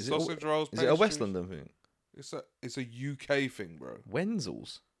Greg's. Is Sausage rolls. Is it a West pastries. London thing? It's a UK thing, bro.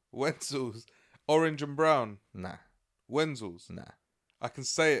 Wenzel's? Wenzel's. Orange and brown. Nah. Wenzel's. Nah. I can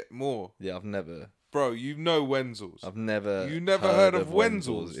say it more. Yeah, I've never. Bro, you know Wenzel's. I've never. You never heard of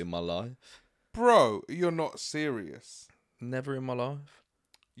Wenzel's in my life. Bro, you're not serious. Never in my life.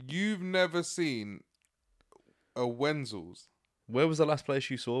 You've never seen a Wenzel's. Where was the last place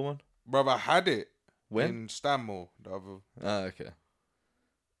you saw one? Bro, I had it. When? In Stanmore. The other. Ah, okay.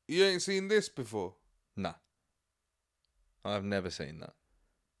 You ain't seen this before? Nah. I've never seen that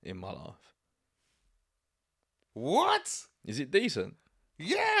in my life. What? Is it decent?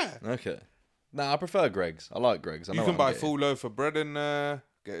 Yeah. Okay. Nah, I prefer Greg's. I like Greg's. I know You can what buy I'm getting. full loaf of bread in there,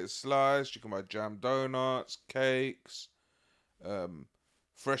 get it sliced. You can buy jam donuts, cakes,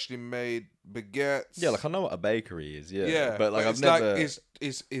 freshly made baguettes. Yeah, like I know what a bakery is. Yeah. Yeah, But like I've it's never. like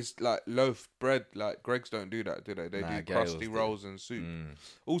it's like loaf bread. Like Greg's don't do that, do they? They Nah, do Gale's crusty do. rolls and soup.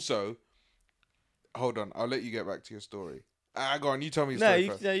 Also, hold on, I'll let you get back to your story. Go on, you tell me your story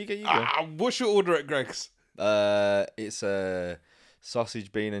first. You go. What's your order at Greg's? It's a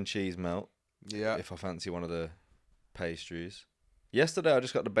sausage, bean, and cheese melt. Yeah. If I fancy one of the pastries. Yesterday I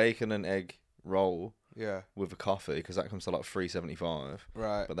just got the bacon and egg roll Yeah. with a coffee because that comes to like $3.75.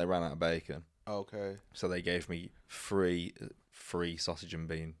 Right. But they ran out of bacon, Okay. so they gave me free sausage and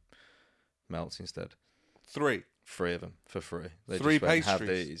bean melts instead. 3 Three of them for free. They 3 just went, have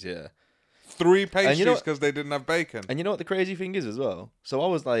pastries? these, yeah. 3 pastries you know because they didn't have bacon. And you know what the crazy thing is as well? So I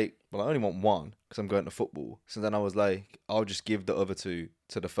was like, well, I only want one because I'm going to football. So then I was like, I'll just give the other two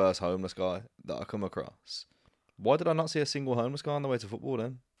to the first homeless guy that I come across. Why did I not see a single homeless guy on the way to football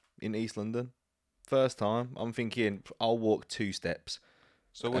then? In East London? First time. I'm thinking, I'll walk 2 steps.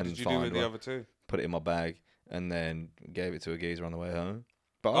 So what and did you do find with the one, other 2? Put it in my bag and then gave it to a geezer on the way home.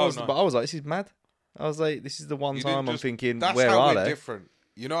 But Oh, I was, nice. but I was like, this is mad. I was like, this is the one You time didn't I'm just- thinking, That's where how are we're they? different.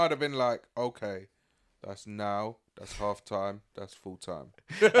 You know, I'd have been like, okay, that's now, that's half time, that's full time.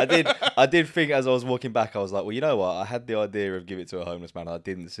 I did think as I was walking back, I was like, well, you know what? I had the idea of give it to a homeless man. I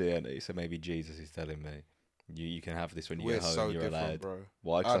didn't see any, so maybe Jesus is telling me, you can have this when you We're get home. so You're different, allowed. bro.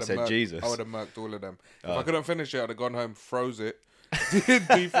 Why? Because I said Jesus. I would have murked all of them. If Oh. I couldn't finish it, I'd have gone home, froze it,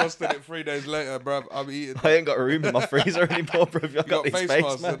 defrosted it 3 days later, bruv. I'm eating. I ain't got room in my freezer anymore, bro. I've You got these face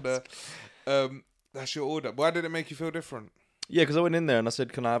masks. in there. That's your order. Why did it make you feel different? Yeah, because I went in there and I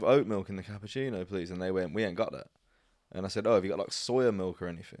said, can I have oat milk in the cappuccino, please? And they went, we ain't got that. And I said, oh, have you got like soya milk or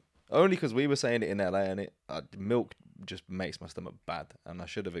anything? Only because we were saying it in LA and milk just makes my stomach bad. And I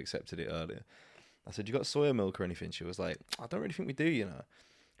should have accepted it earlier. I said, you got soya milk or anything? She was like, I don't really think we do, you know.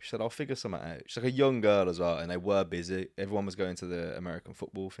 She said, I'll figure something out. She's like a young girl as well, and they were busy. Everyone was going to the American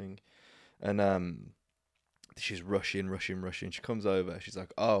football thing. And she's rushing. She comes over. She's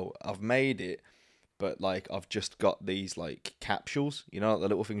like, oh, I've made it, but like I've just got these like capsules, you know, like the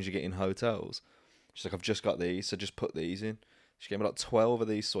little things you get in hotels. She's like, I've just got these, so just put these in. She gave me like 12 of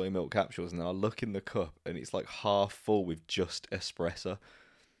these soy milk capsules, and then I look in the cup, and it's like half full with just espresso.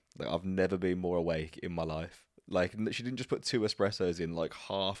 Like, I've never been more awake in my life. Like, she didn't just put 2 espressos in, like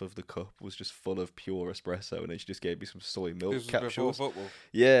half of the cup was just full of pure espresso, and then she just gave me some soy milk This was capsules. before football.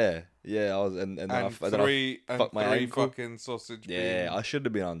 Yeah. I was, and then I three fucked my ankle. fucking sausage Yeah, beans. I should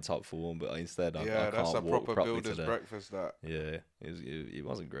have been on top form, but instead I can't that's a walk proper properly builder's today. breakfast. That Yeah, it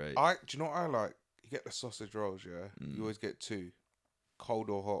wasn't great. do you know what I like? You get the sausage rolls, yeah. You always get 2, cold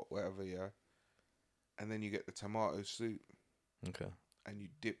or hot, whatever, yeah. And then you get the tomato soup, Okay. and you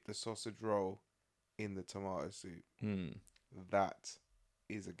dip the sausage roll in the tomato soup. Mm. That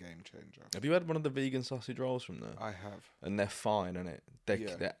is a game changer. Have you had one of the vegan sausage rolls from there? I have. And they're fine, aren't it?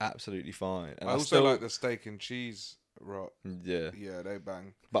 Yeah. They're absolutely fine. And I also like the steak and cheese roll. Yeah. Yeah, they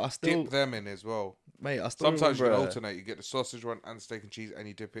bang. But I still... Dip them in as well. Mate, I still Sometimes you can remember... alternate. You get the sausage one and steak and cheese, and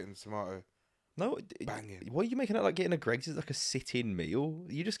you dip it in the tomato. No, Banging. what are you making out like getting a Greggs is like a sit-in meal?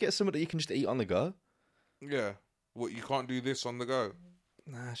 You just get something that you can just eat on the go. Yeah. What, you can't do this on the go?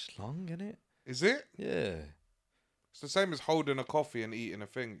 Nah, it's long, isn't it? Is it? Yeah. It's the same as holding a coffee and eating a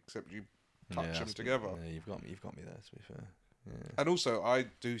thing, except you touch them together. Yeah, you've got me there, to be fair. Yeah. And also, I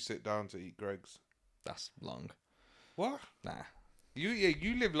do sit down to eat Greggs. That's long. What? Nah.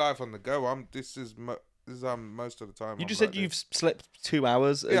 You live life on the go. This is most of the time. You I'm just like said you've this. slept 2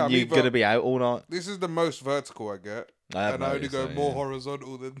 hours and Yeah, I mean, you're going to be out all night. This is the most vertical I get. I have and I only noticed go that, more yeah.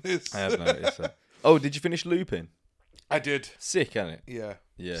 horizontal than this. I have noticed that. Oh, did you finish looping? I did. Sick, ain't it? Yeah.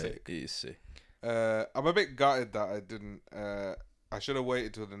 Yeah, Sick. it is sick. I'm a bit gutted that I didn't. I should have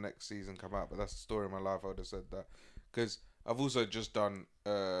waited till the next season come out, but that's the story of my life. I would have said that because I've also just done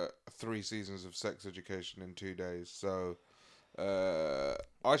 3 seasons of Sex Education in 2 days, so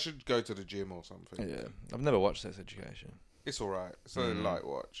I should go to the gym or something. Yeah, I've never watched Sex Education. It's alright. It's a light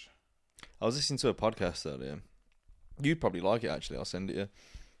watch. I was listening to a podcast earlier. You'd probably like it, actually. I'll send it you.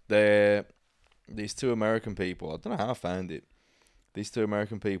 They're these 2 American people. I don't know how I found it. These 2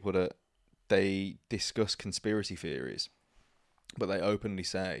 American people that they discuss conspiracy theories, but they openly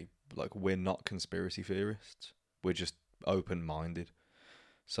say, like, we're not conspiracy theorists. We're just open-minded.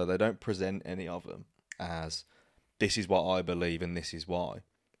 So they don't present any of them as, this is what I believe and this is why.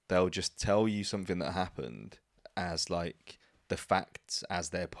 They'll just tell you something that happened as, like, the facts as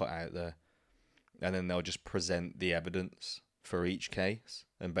they're put out there. And then they'll just present the evidence for each case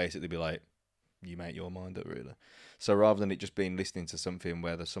and basically be like, you make your mind up, really. So rather than it just being listening to something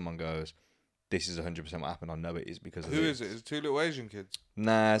where someone goes, this is 100% what happened, I know it is because of Who this. is it? Is it 2 little Asian kids?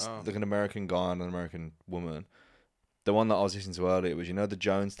 Nah, it's like an American guy and an American woman. The one that I was listening to earlier was, you know, the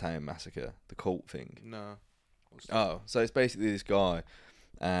Jonestown massacre, the cult thing. No. Oh, so it's basically this guy,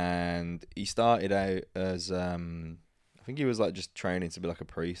 and he started out as I think he was like just training to be like a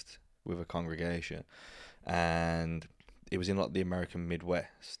priest with a congregation, and it was in like the American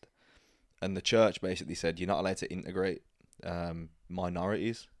Midwest, and the church basically said you're not allowed to integrate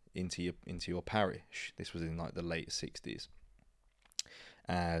minorities into your parish. This was in like the late 60s,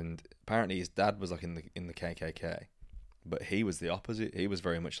 and apparently his dad was like in the KKK, but he was the opposite. He was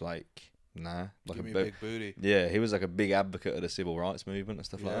very much like, nah, like Give me a big booty. Yeah, he was like a big advocate of the civil rights movement and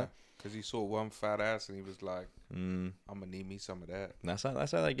stuff like that. Because he saw one fat ass and he was like, I'm gonna need me some of that. That's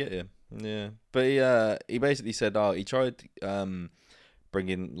how they get you. Yeah, but he basically said, he tried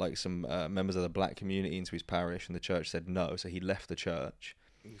bringing like some members of the black community into his parish, and the church said no, so he left the church.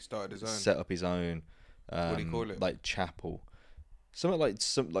 He started his own. Set up his own. What do you call it? Like chapel, something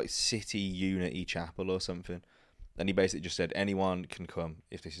like City Unity Chapel or something. And he basically just said anyone can come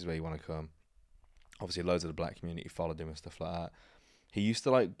if this is where you want to come. Obviously, loads of the black community followed him and stuff like that. He used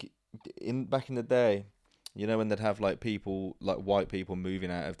to back in the day, you know, when they'd have like people, like white people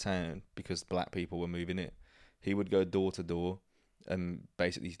moving out of town because black people were moving in. He would go door to door and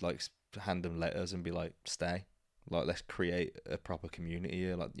basically like hand them letters and be like, stay. Like, let's create a proper community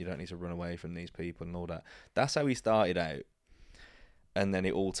here. Like, you don't need to run away from these people and all that. That's how he started out. And then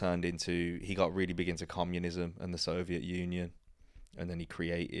it all turned into, he got really big into communism and the Soviet Union. And then he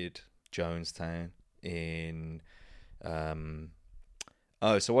created Jonestown in...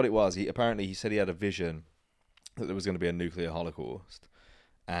 so what it was, he said he had a vision that there was going to be a nuclear holocaust.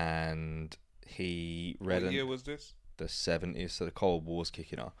 And he read... What year was this? The 70s, so the Cold War's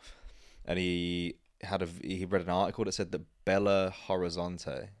kicking off. And he read an article that said that Belo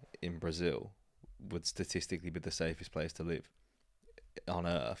Horizonte in Brazil would statistically be the safest place to live. on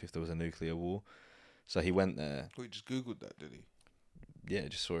Earth if there was a nuclear war. So he went there. We just googled that, did he? Yeah,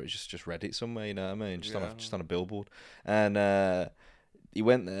 just saw it. Just read it somewhere. You know what I mean? Just Yeah. on a billboard. And he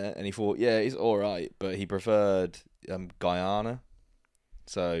went there and he thought, yeah, it's all right, but he preferred Guyana.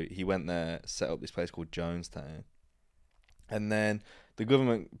 So he went there, set up this place called Jonestown, and then the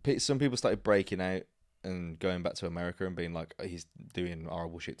government, some people started breaking out and going back to America and being like, oh, he's doing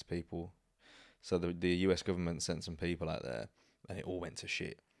horrible shit to people. So the US government sent some people out there, and it all went to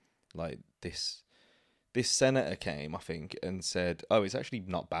shit. Like this senator came, I think, and said, "Oh, it's actually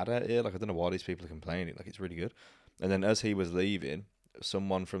not bad out here. Like I don't know why these people are complaining. Like it's really good." And then as he was leaving,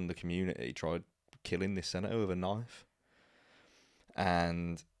 someone from the community tried killing this senator with a knife.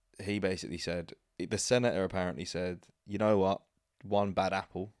 And he basically said, the senator apparently said, "You know what? One bad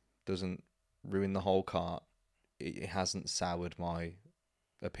apple doesn't ruin the whole cart. It hasn't soured my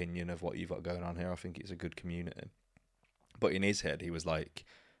opinion of what you've got going on here. I think it's a good community." But in his head, he was like,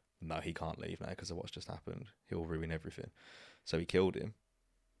 no, he can't leave now because of what's just happened. He'll ruin everything. So he killed him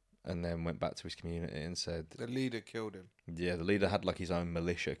and then went back to his community and said... The leader killed him. Yeah, the leader had like his own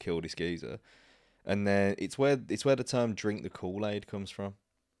militia, killed his geezer. And then it's where the term drink the Kool-Aid comes from.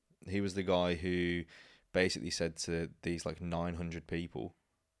 He was the guy who basically said to these like 900 people,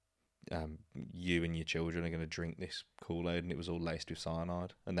 you and your children are going to drink this Kool-Aid, and it was all laced with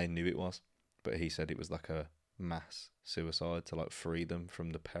cyanide. And they knew it was. But he said it was like a mass suicide to like free them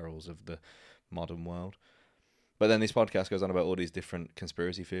from the perils of the modern world. But then this podcast goes on about all these different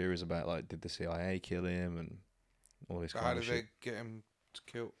conspiracy theories about like, did the CIA kill him and all this kind of shit. How did they get him to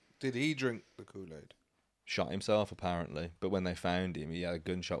kill? Did he drink the Kool-Aid? Shot himself apparently, but when they found him, he had a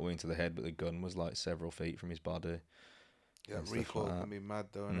gunshot wound to the head, but the gun was like several feet from his body. Yeah, recoil can be mad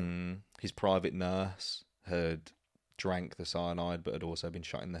though, isn't it? His private nurse had drank the cyanide, but had also been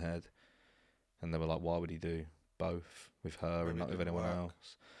shot in the head. And they were like, why would he do both with her and not with anyone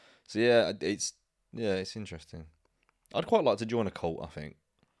else? So yeah, it's interesting. I'd quite like to join a cult, I think.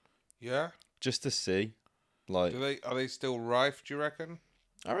 Yeah? Just to see. Like, are they still rife, do you reckon?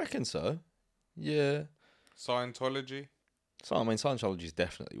 I reckon so. Yeah. Scientology? So I mean Scientology is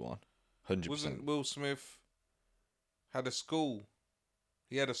definitely one. 100%. Wasn't Will Smith had a school?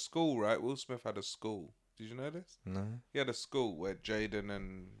 He had a school, right? Will Smith had a school. Did you know this? No. He had a school where Jaden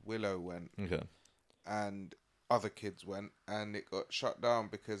and Willow went. Okay. And other kids went, and it got shut down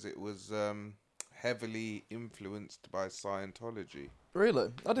because it was heavily influenced by Scientology. Really?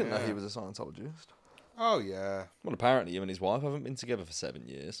 I didn't know he was a Scientologist. Oh, yeah. Well, apparently him and his wife haven't been together for 7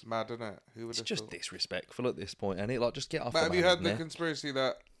 years. Mad, isn't it? Who would it's have just thought? Disrespectful at this point, and it like just get off. But the have you heard the neck. conspiracy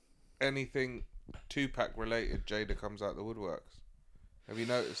that anything Tupac related, Jada comes out the woodworks? Have you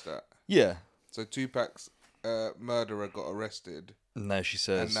noticed that? Yeah. So Tupac's murderer got arrested. No, she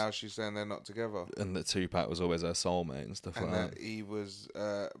says. And now she's saying they're not together. And that Tupac was always her soulmate and stuff and like that. And that he was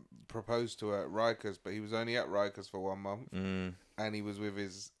proposed to her at Rikers, but he was only at Rikers for 1 month. And he was with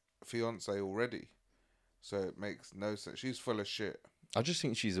his fiance already. So it makes no sense. She's full of shit. I just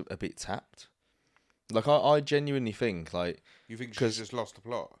think she's a bit tapped. Like, I genuinely think, like... You think she's just lost the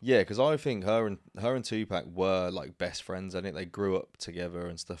plot? Yeah, because I think her and Tupac were, like, best friends. I think they grew up together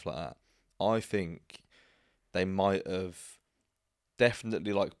and stuff like that. I think they might have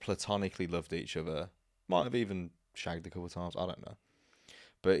definitely, like, platonically loved each other. Might have even shagged a couple of times. I don't know.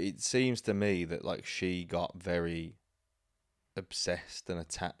 But it seems to me that, like, she got very obsessed and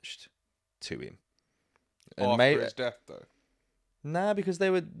attached to him. And after his death, though? Nah, because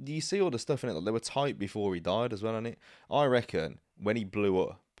you see all the stuff in it, like, they were tight before he died as well, and I reckon when he blew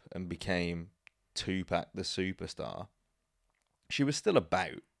up and became Tupac the superstar, she was still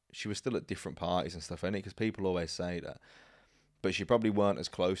about. She was still at different parties and stuff, innit? Because people always say that. But she probably weren't as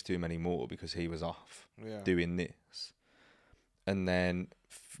close to him anymore because he was off doing this. And then,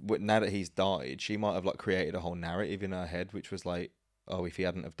 now that he's died, she might have, like, created a whole narrative in her head, which was like, oh, if he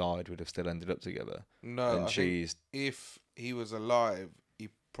hadn't have died, we'd have still ended up together. No, and I think if he was alive, he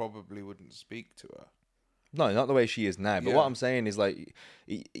probably wouldn't speak to her. No, not the way she is now. But what I'm saying is, like,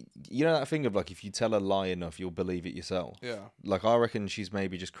 you know that thing of, like, if you tell a lie enough, you'll believe it yourself. Yeah. Like, I reckon she's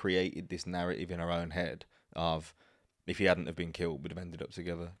maybe just created this narrative in her own head of, if he hadn't have been killed, we'd have ended up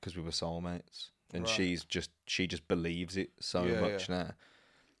together because we were soulmates. And she just believes it so much now.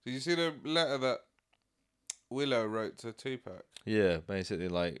 Did you see the letter that Willow wrote to Tupac? Yeah, basically,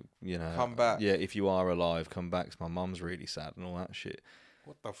 like, you know, come back. Yeah, if you are alive, come back. 'Cause my mum's really sad and all that shit.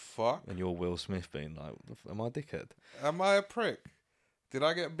 What the fuck? And you're Will Smith being like, am I a dickhead? Am I a prick? Did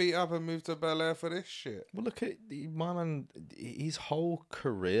I get beat up and moved to Bel Air for this shit? Well, look at my man. His whole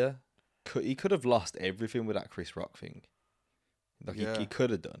career, he could have lost everything with that Chris Rock thing. Like, he could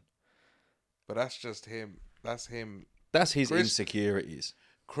have done. But that's just him. That's him That's his insecurities.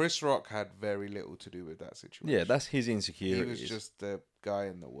 Chris Rock had very little to do with that situation. Yeah, that's his insecurities. He was just the guy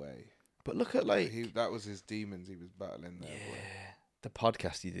in the way. But look at that was his demons he was battling there. Yeah, Boy. the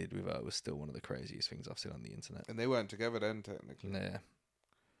podcast he did with her was still one of the craziest things I've seen on the internet. And they weren't together then, technically. Yeah.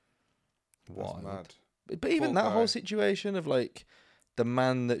 That's mad. But even that whole situation of like the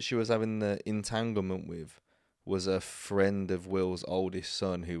man that she was having the entanglement with was a friend of Will's oldest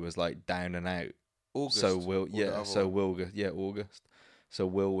son who was like down and out. August. So August. So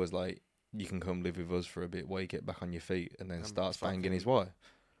Will was like, you can come live with us for a bit while you get back on your feet, and then starts banging his wife.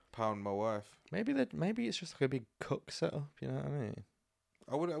 Pound my wife. Maybe it's just like a big cook setup, you know what I mean?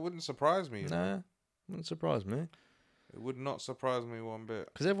 It wouldn't surprise me. Wouldn't surprise me. It would not surprise me one bit.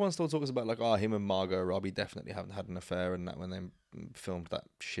 Because everyone still talks about like, him and Margot Robbie definitely haven't had an affair, and that when they filmed that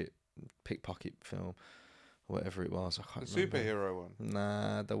shit pickpocket film, whatever it was. I can't remember. The superhero one.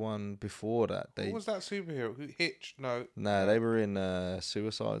 Nah, the one before that. What was that superhero? Hitch? No. Nah, they were in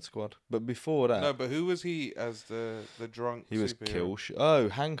Suicide Squad. But before that. No, but who was he as the drunk? He was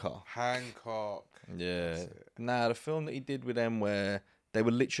superhero? Hancock. Hancock. Yeah. Nah, the film that he did with them where they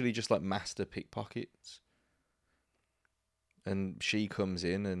were literally just like master pickpockets. And she comes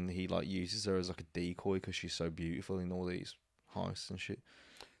in and he like uses her as like a decoy because she's so beautiful in all these heists and shit.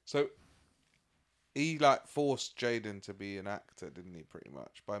 So he like forced Jaden to be an actor, didn't he? Pretty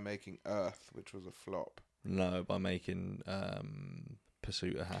much by making Earth, which was a flop. No, by making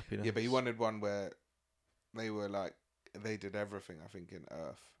Pursuit of Happiness. Yeah, but he wanted one where they were like they did everything. I think in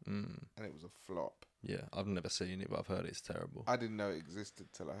Earth, and it was a flop. Yeah, I've never seen it, but I've heard it's terrible. I didn't know it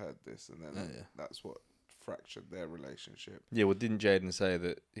existed till I heard this, and then that's what fractured their relationship. Yeah, well, didn't Jaden say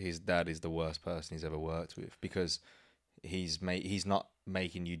that his dad is the worst person he's ever worked with because he's not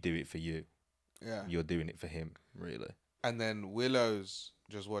making you do it for you. Yeah, you're doing it for him, really. And then Willow's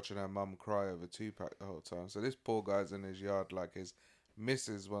just watching her mum cry over 2-pack the whole time. So this poor guy's in his yard like his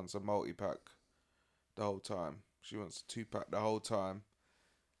missus wants a multi-pack the whole time. She wants a 2-pack the whole time.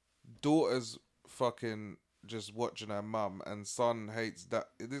 Daughter's fucking just watching her mum, and son hates that.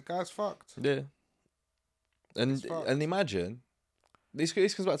 This guy's fucked. Yeah. And imagine, this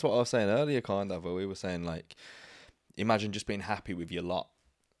comes back to what I was saying earlier, kind of, where we were saying, like, imagine just being happy with your lot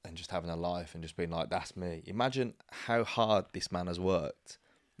and just having a life and just being like, that's me. Imagine how hard this man has worked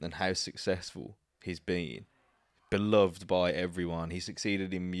and how successful he's been. Beloved by everyone. He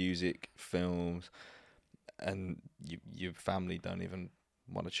succeeded in music, films, and your family don't even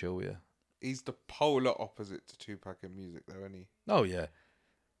want to chill with you. He's the polar opposite to 2-pack in music, though, isn't he? Oh, yeah.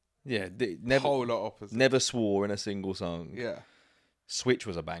 Yeah, polar opposite. Never swore in a single song. Yeah. Switch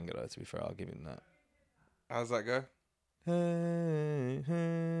was a banger, though, to be fair. I'll give him that. How's that go?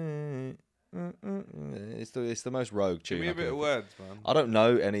 It's the most rogue tune. Give me a bit of words, man. I don't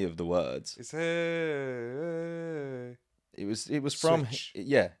know any of the words. It's hey. It was from Switch.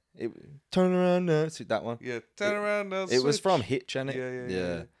 Turn around now. See that one? Yeah, turn around now. It was from Hitch, and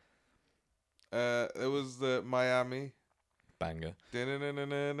Yeah. It was the Miami banger.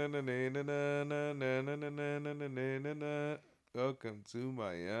 Welcome to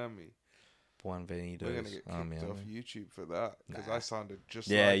Miami. Buenvenidos. We're gonna get kicked off YouTube for that because I sounded just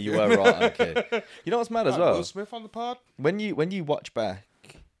like you were right. Okay. You know what's mad as well? Will Smith on the pod. When you watch back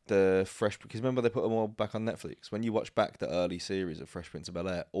the Fresh, because remember they put them all back on Netflix. When you watch back the early series of Fresh Prince of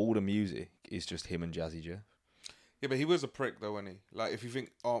Bel-Air, all the music is just him and Jazzy Jeff. Yeah, but he was a prick though, wasn't he? Like if you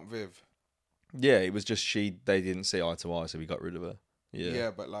think Aunt Viv. Yeah, it was just they didn't see eye to eye, so we got rid of her. Yeah.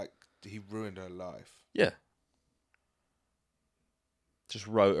 Yeah, but like he ruined her life. Yeah. Just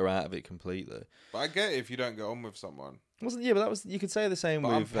wrote her out of it completely. But I get it if you don't get on with someone. But that was, you could say the same but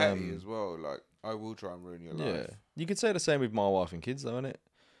with I'm petty as well. Like I will try and ruin your life. Yeah, you could say the same with My Wife and Kids, though, innit?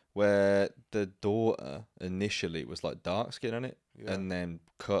 Where the daughter initially was like dark skin, innit? Yeah. And then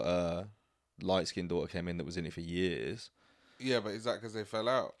light skinned daughter came in that was in it for years. Yeah, but is that because they fell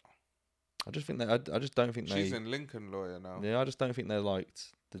out? I just think I just don't think she's in Lincoln Lawyer now. Yeah, I just don't think they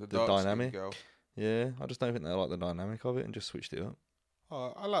liked the dynamic. Girl. Yeah, I just don't think they liked the dynamic of it and just switched it up.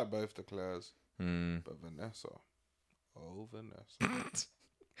 Oh, I like both the Claires. But Vanessa. Oh, Vanessa.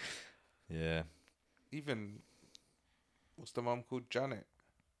 Yeah. Even, what's the mum called? Janet?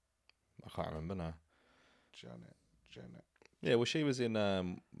 I can't remember now. Janet. Yeah, well, she was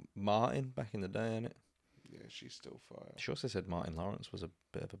in Martin back in the day, innit? Yeah, she's still fire. She also said Martin Lawrence was a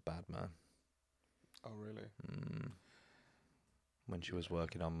bit of a bad man. Oh, really? When she was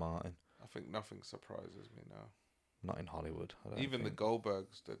working on Martin. I think nothing surprises me now. Not in Hollywood. Even the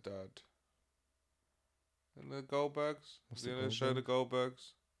Goldbergs, the dad. And the Goldbergs? Show the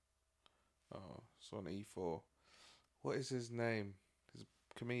Goldbergs? Oh, it's on E4. What is his name? He's a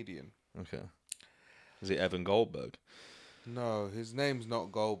comedian. Okay. Is it Evan Goldberg? No, his name's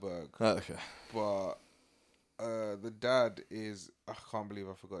not Goldberg. Oh, okay. But the dad is... I can't believe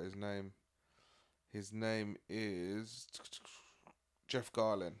I forgot his name. His name is Jeff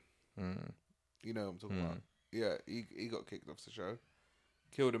Garlin. You know what I'm talking about. Yeah, he got kicked off the show.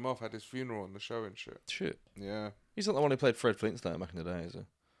 Killed him off, had his funeral on the show and shit. Shit. Yeah. He's not the one who played Fred Flintstone back in the day, is he?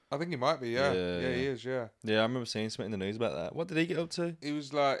 I think he might be, yeah. Yeah, he is, yeah. Yeah, I remember seeing something in the news about that. What did he get up to? He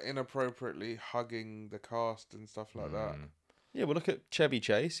was like inappropriately hugging the cast and stuff like that. Yeah, well, look at Chevy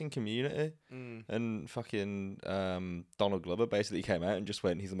Chase in Community, and fucking Donald Glover basically came out and just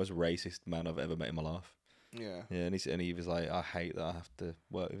went, "He's the most racist man I've ever met in my life." Yeah. Yeah, and he was like, "I hate that I have to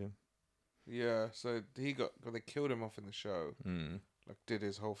work with him." Yeah, so they killed him off in the show. Like, did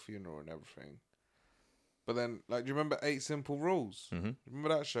his whole funeral and everything. But then, like, do you remember 8 Simple Rules?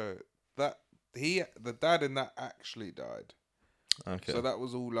 Remember that show? The dad in that actually died. Okay. So that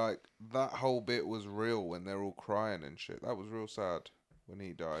was all like, that whole bit was real when they're all crying and shit. That was real sad when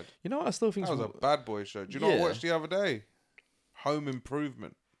he died. You know what? I still think that was a bad boy show. Do you know what I watched the other day? Home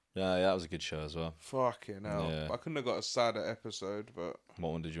Improvement. Yeah, that was a good show as well. Fucking hell. Yeah. I couldn't have got a sadder episode, but...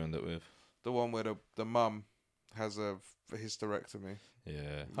 What one did you end up with? The one where the mum has a hysterectomy.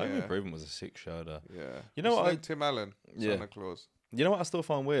 Yeah. Home Improvement was a sick show, though. Yeah. You know what? Tim Allen, Santa Claus. You know what I still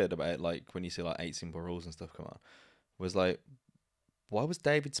find weird about, like, when you see, like, 8 Simple Rules and stuff come on? Was, like, why was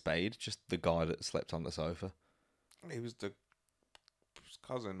David Spade just the guy that slept on the sofa? He was his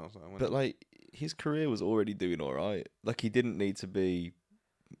cousin or something. But, like, his career was already doing all right. Like, he didn't need to be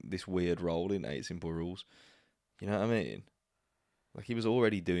this weird role in 8 Simple Rules. You know what I mean? Like, he was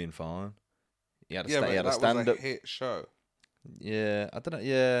already doing fine. He had a stand-up. Was a hit show. Yeah, I don't know.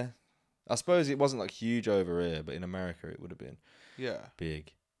 Yeah, I suppose it wasn't like huge over here, but in America it would have been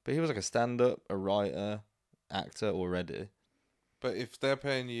big. But he was like a stand-up, a writer, actor already. But if they're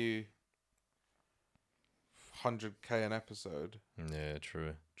paying you 100K an episode, yeah,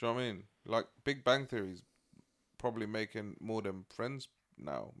 true. Do you know what I mean? Like, Big Bang Theory's probably making more than Friends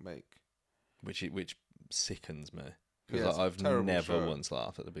now make, which sickens me. Because Yeah, I've never show. once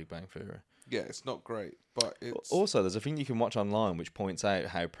laughed at the Big Bang Theory. Yeah, it's not great, but it's... Also, there's a thing you can watch online which points out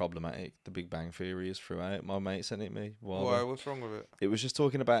how problematic the Big Bang Theory is throughout. My mate sent it me. Why? What's wrong with it? It was just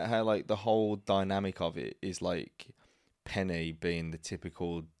talking about how, like, the whole dynamic of it is, like, Penny being the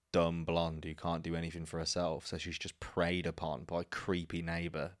typical dumb blonde who can't do anything for herself, so she's just preyed upon by creepy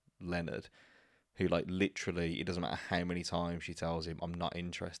neighbour Leonard, who, like, literally, it doesn't matter how many times she tells him, I'm not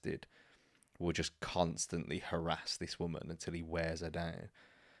interested, will just constantly harass this woman until he wears her down.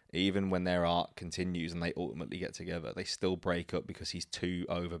 Even when their arc continues and they ultimately get together, they still break up because he's too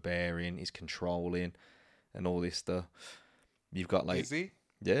overbearing, he's controlling, and all this stuff. You've got, like... Is he?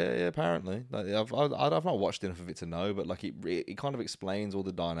 Yeah, apparently. Like, I've not watched enough of it to know, but, like, it kind of explains all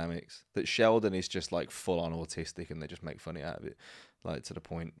the dynamics. That Sheldon is just, like, full-on autistic and they just make funny out of it, like, to the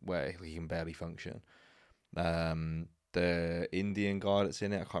point where he can barely function. The Indian guy that's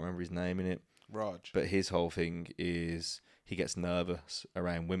in it, I can't remember his name in it. Raj. But his whole thing is he gets nervous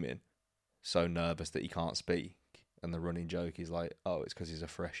around women, so nervous that he can't speak. And the running joke is like, oh, it's because he's a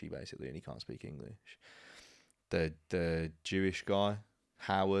freshie, basically, and he can't speak English. The Jewish guy,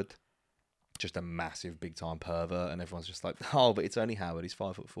 Howard, just a massive big-time pervert, and everyone's just like, oh, but it's only Howard, he's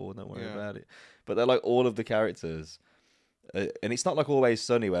 5'4", don't worry about it. But they're like all of the characters... and it's not like Always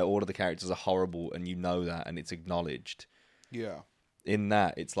Sunny where all of the characters are horrible and you know that and it's acknowledged. Yeah. In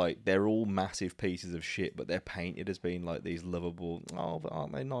that, it's like they're all massive pieces of shit, but they're painted as being like these lovable, oh, but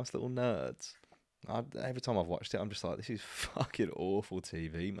aren't they nice little nerds? Every time I've watched it, I'm just like, this is fucking awful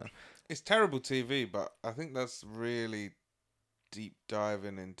TV, man. It's terrible TV, but I think that's really deep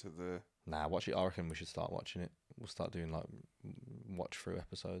diving into the... Nah, watch it. I reckon we should start watching it. We'll start doing like watch through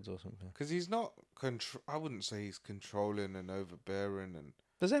episodes or something. Because he's not... I wouldn't say he's controlling and overbearing and...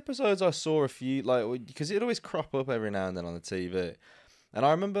 There's episodes I saw a few, like, because it'd always crop up every now and then on the TV. And I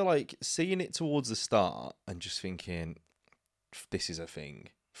remember, like, seeing it towards the start and just thinking, this is a thing,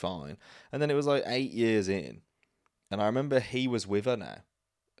 fine. And then it was, like, 8 years in. And I remember he was with her now.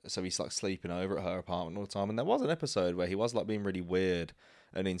 So he's, like, sleeping over at her apartment all the time. And there was an episode where he was, like, being really weird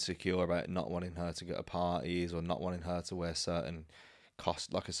and insecure about not wanting her to go to parties or not wanting her to wear certain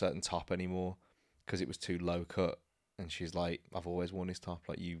like a certain top anymore because it was too low cut. And she's like, I've always worn this top.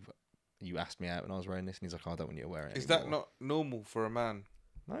 Like, you asked me out when I was wearing this. And he's like, oh, I don't want you to wear it Is anymore. that not normal for a man?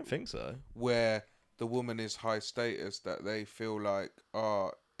 I don't think so. Where the woman is high status, that they feel like,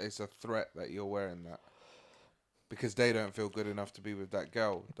 oh, it's a threat that you're wearing that. Because they don't feel good enough to be with that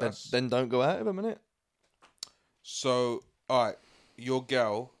girl. Then don't go out of a minute. So, all right, your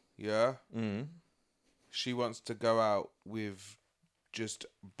girl, yeah? Mm. She wants to go out with just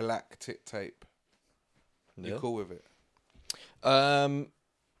black tit tape. You're cool with it?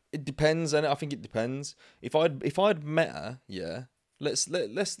 It depends, and I think it depends. If I'd met her, yeah.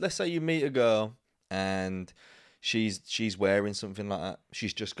 Let's say you meet a girl and she's wearing something like that.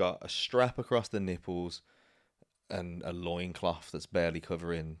 She's just got a strap across the nipples and a loincloth that's barely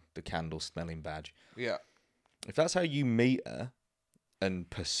covering the candle smelling badge. Yeah. If that's how you meet her and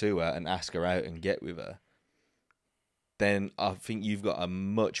pursue her and ask her out and get with her, then I think you've got a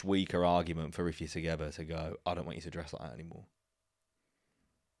much weaker argument for if you're together to go, I don't want you to dress like that anymore.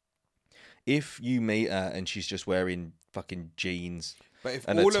 If you meet her and she's just wearing fucking jeans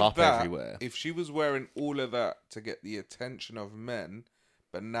and a top everywhere. If she was wearing all of that to get the attention of men,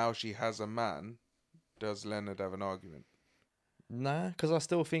 but now she has a man, does Leonard have an argument? Nah, because I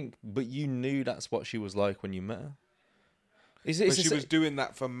still think, but you knew that's what she was like when you met her. But she was doing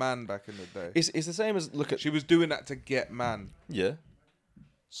that for man back in the day. It's the same as, she was doing that to get man. Yeah.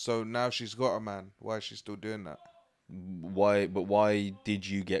 So now she's got a man. Why is she still doing that? Why did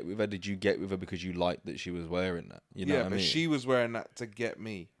you get with her? Did you get with her because you liked that she was wearing that? You know what I mean? Yeah, but she was wearing that to get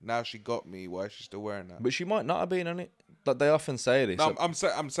me. Now she got me. Why is she still wearing that? But she might not have been on it. Like they often say this. No,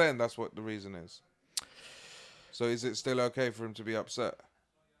 I'm saying that's what the reason is. So is it still okay for him to be upset?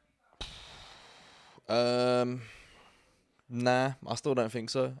 Nah, I still don't think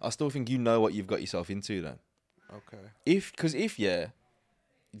so. I still think you know what you've got yourself into then. Okay. Because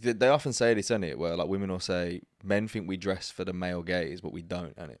they often say this, innit? Where like women will say, men think we dress for the male gaze, but we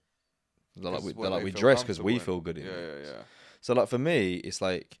don't, innit? They're like we dress because we feel good in it. Yeah. So like for me, it's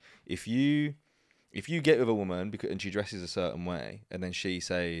like if you get with a woman and she dresses a certain way, and then she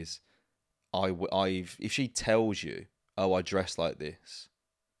says, if she tells you, oh, I dress like this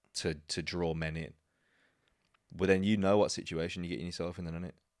to draw men in, well then you know what situation you're getting yourself in, then,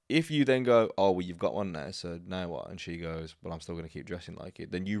 innit? If you then go, oh, well, you've got one now, so now what? And she goes, well, I'm still going to keep dressing like it.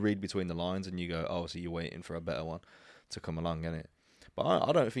 Then you read between the lines and you go, oh, so you're waiting for a better one to come along, innit? But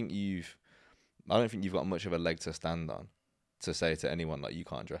I don't think you've got much of a leg to stand on to say to anyone like you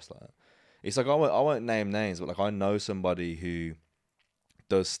can't dress like that. It's like I won't name names, but like I know somebody who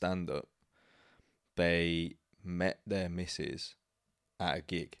does stand up. They met their missus at a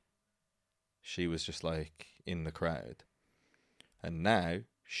gig. She was just like in the crowd, and now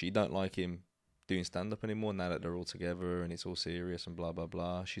she don't like him doing stand-up anymore now that they're all together and it's all serious and blah, blah,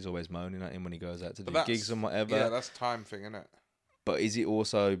 blah. She's always moaning at him when he goes out to do gigs and whatever. Yeah, that's time thing, isn't it? But is it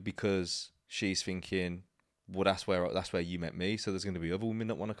also because she's thinking, well, that's where you met me, so there's going to be other women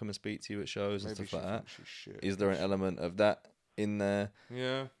that want to come and speak to you at shows and stuff like that? Is there an element of that in there?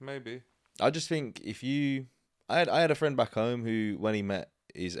 Yeah, maybe. I just think I had a friend back home who, when he met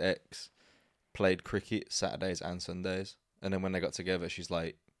his ex, played cricket Saturdays and Sundays. And then when they got together, she's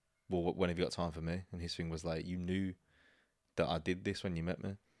like, well, when have you got time for me? And his thing was like, you knew that I did this when you met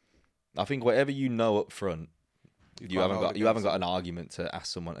me. I think whatever you know up front, you haven't got an argument to ask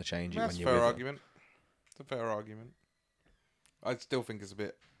someone to change it when you're with them. It's a fair argument. I still think it's a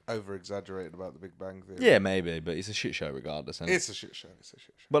bit over-exaggerated about the Big Bang Theory. Yeah, maybe, but it's a shit show regardless. It's a shit show.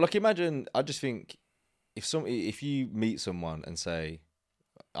 But like, imagine, I just think, if you meet someone and say,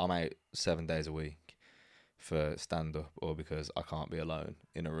 I'm out 7 days a week for stand-up or because I can't be alone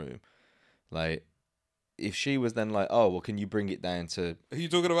in a room, like, if she was then like, oh, well, can you bring it down to... Are you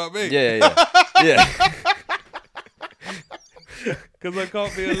talking about me? Yeah. Yeah. Because I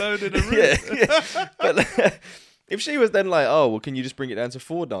can't be alone in a room. Yeah. But if she was then like, oh, well, can you just bring it down to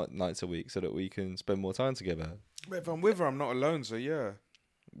 4 nights a week so that we can spend more time together? But if I'm with her, I'm not alone, so yeah.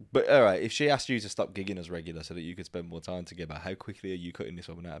 But all right, if she asked you to stop gigging as regular so that you could spend more time together, how quickly are you cutting this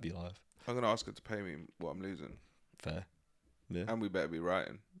woman out of your life? I'm going to ask her to pay me what I'm losing. Fair. Yeah. And we better be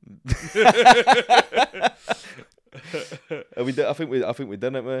writing. I think we're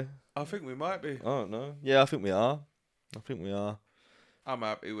done, aren't we? I think we might be. I don't know. Yeah, I think we are. I'm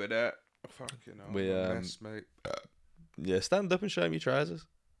happy with that. Fucking hell. Mess, mate. Yeah, stand up and show me your trousers.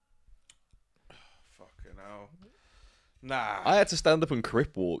 Fucking hell. Nah. I had to stand up and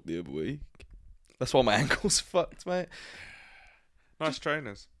crip walk the other week. That's why my ankle's fucked, mate. Nice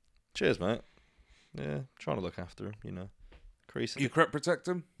trainers. Cheers, mate. Yeah, trying to look after them, you know. Creasing. You crep protect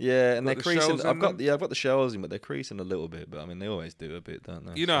them? Yeah, and they're creasing. I've got the shells in, but they're creasing a little bit. But I mean, they always do a bit, don't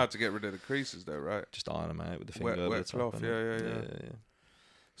they? You know how to get rid of the creases, though, right? Just iron them out with the finger over wet the top. cloth. Yeah.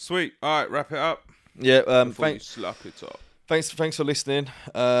 Sweet. All right, wrap it up. Yeah. Before you slap it up. Thanks for listening.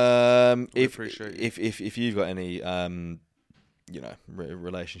 Appreciate it. If you've got any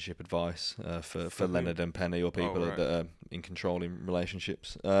relationship advice for Leonard and Penny or people that are in controlling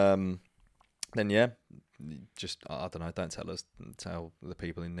relationships, then yeah, just I don't know. Don't tell us. Tell the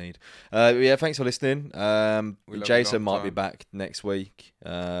people in need. Yeah, thanks for listening. Jason might be back next week.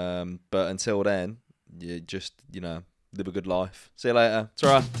 But until then, you just, live a good life. See you later.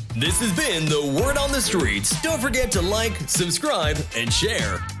 Ta-ra. This has been the Word on the Streets. Don't forget to like, subscribe, and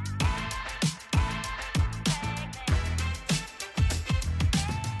share.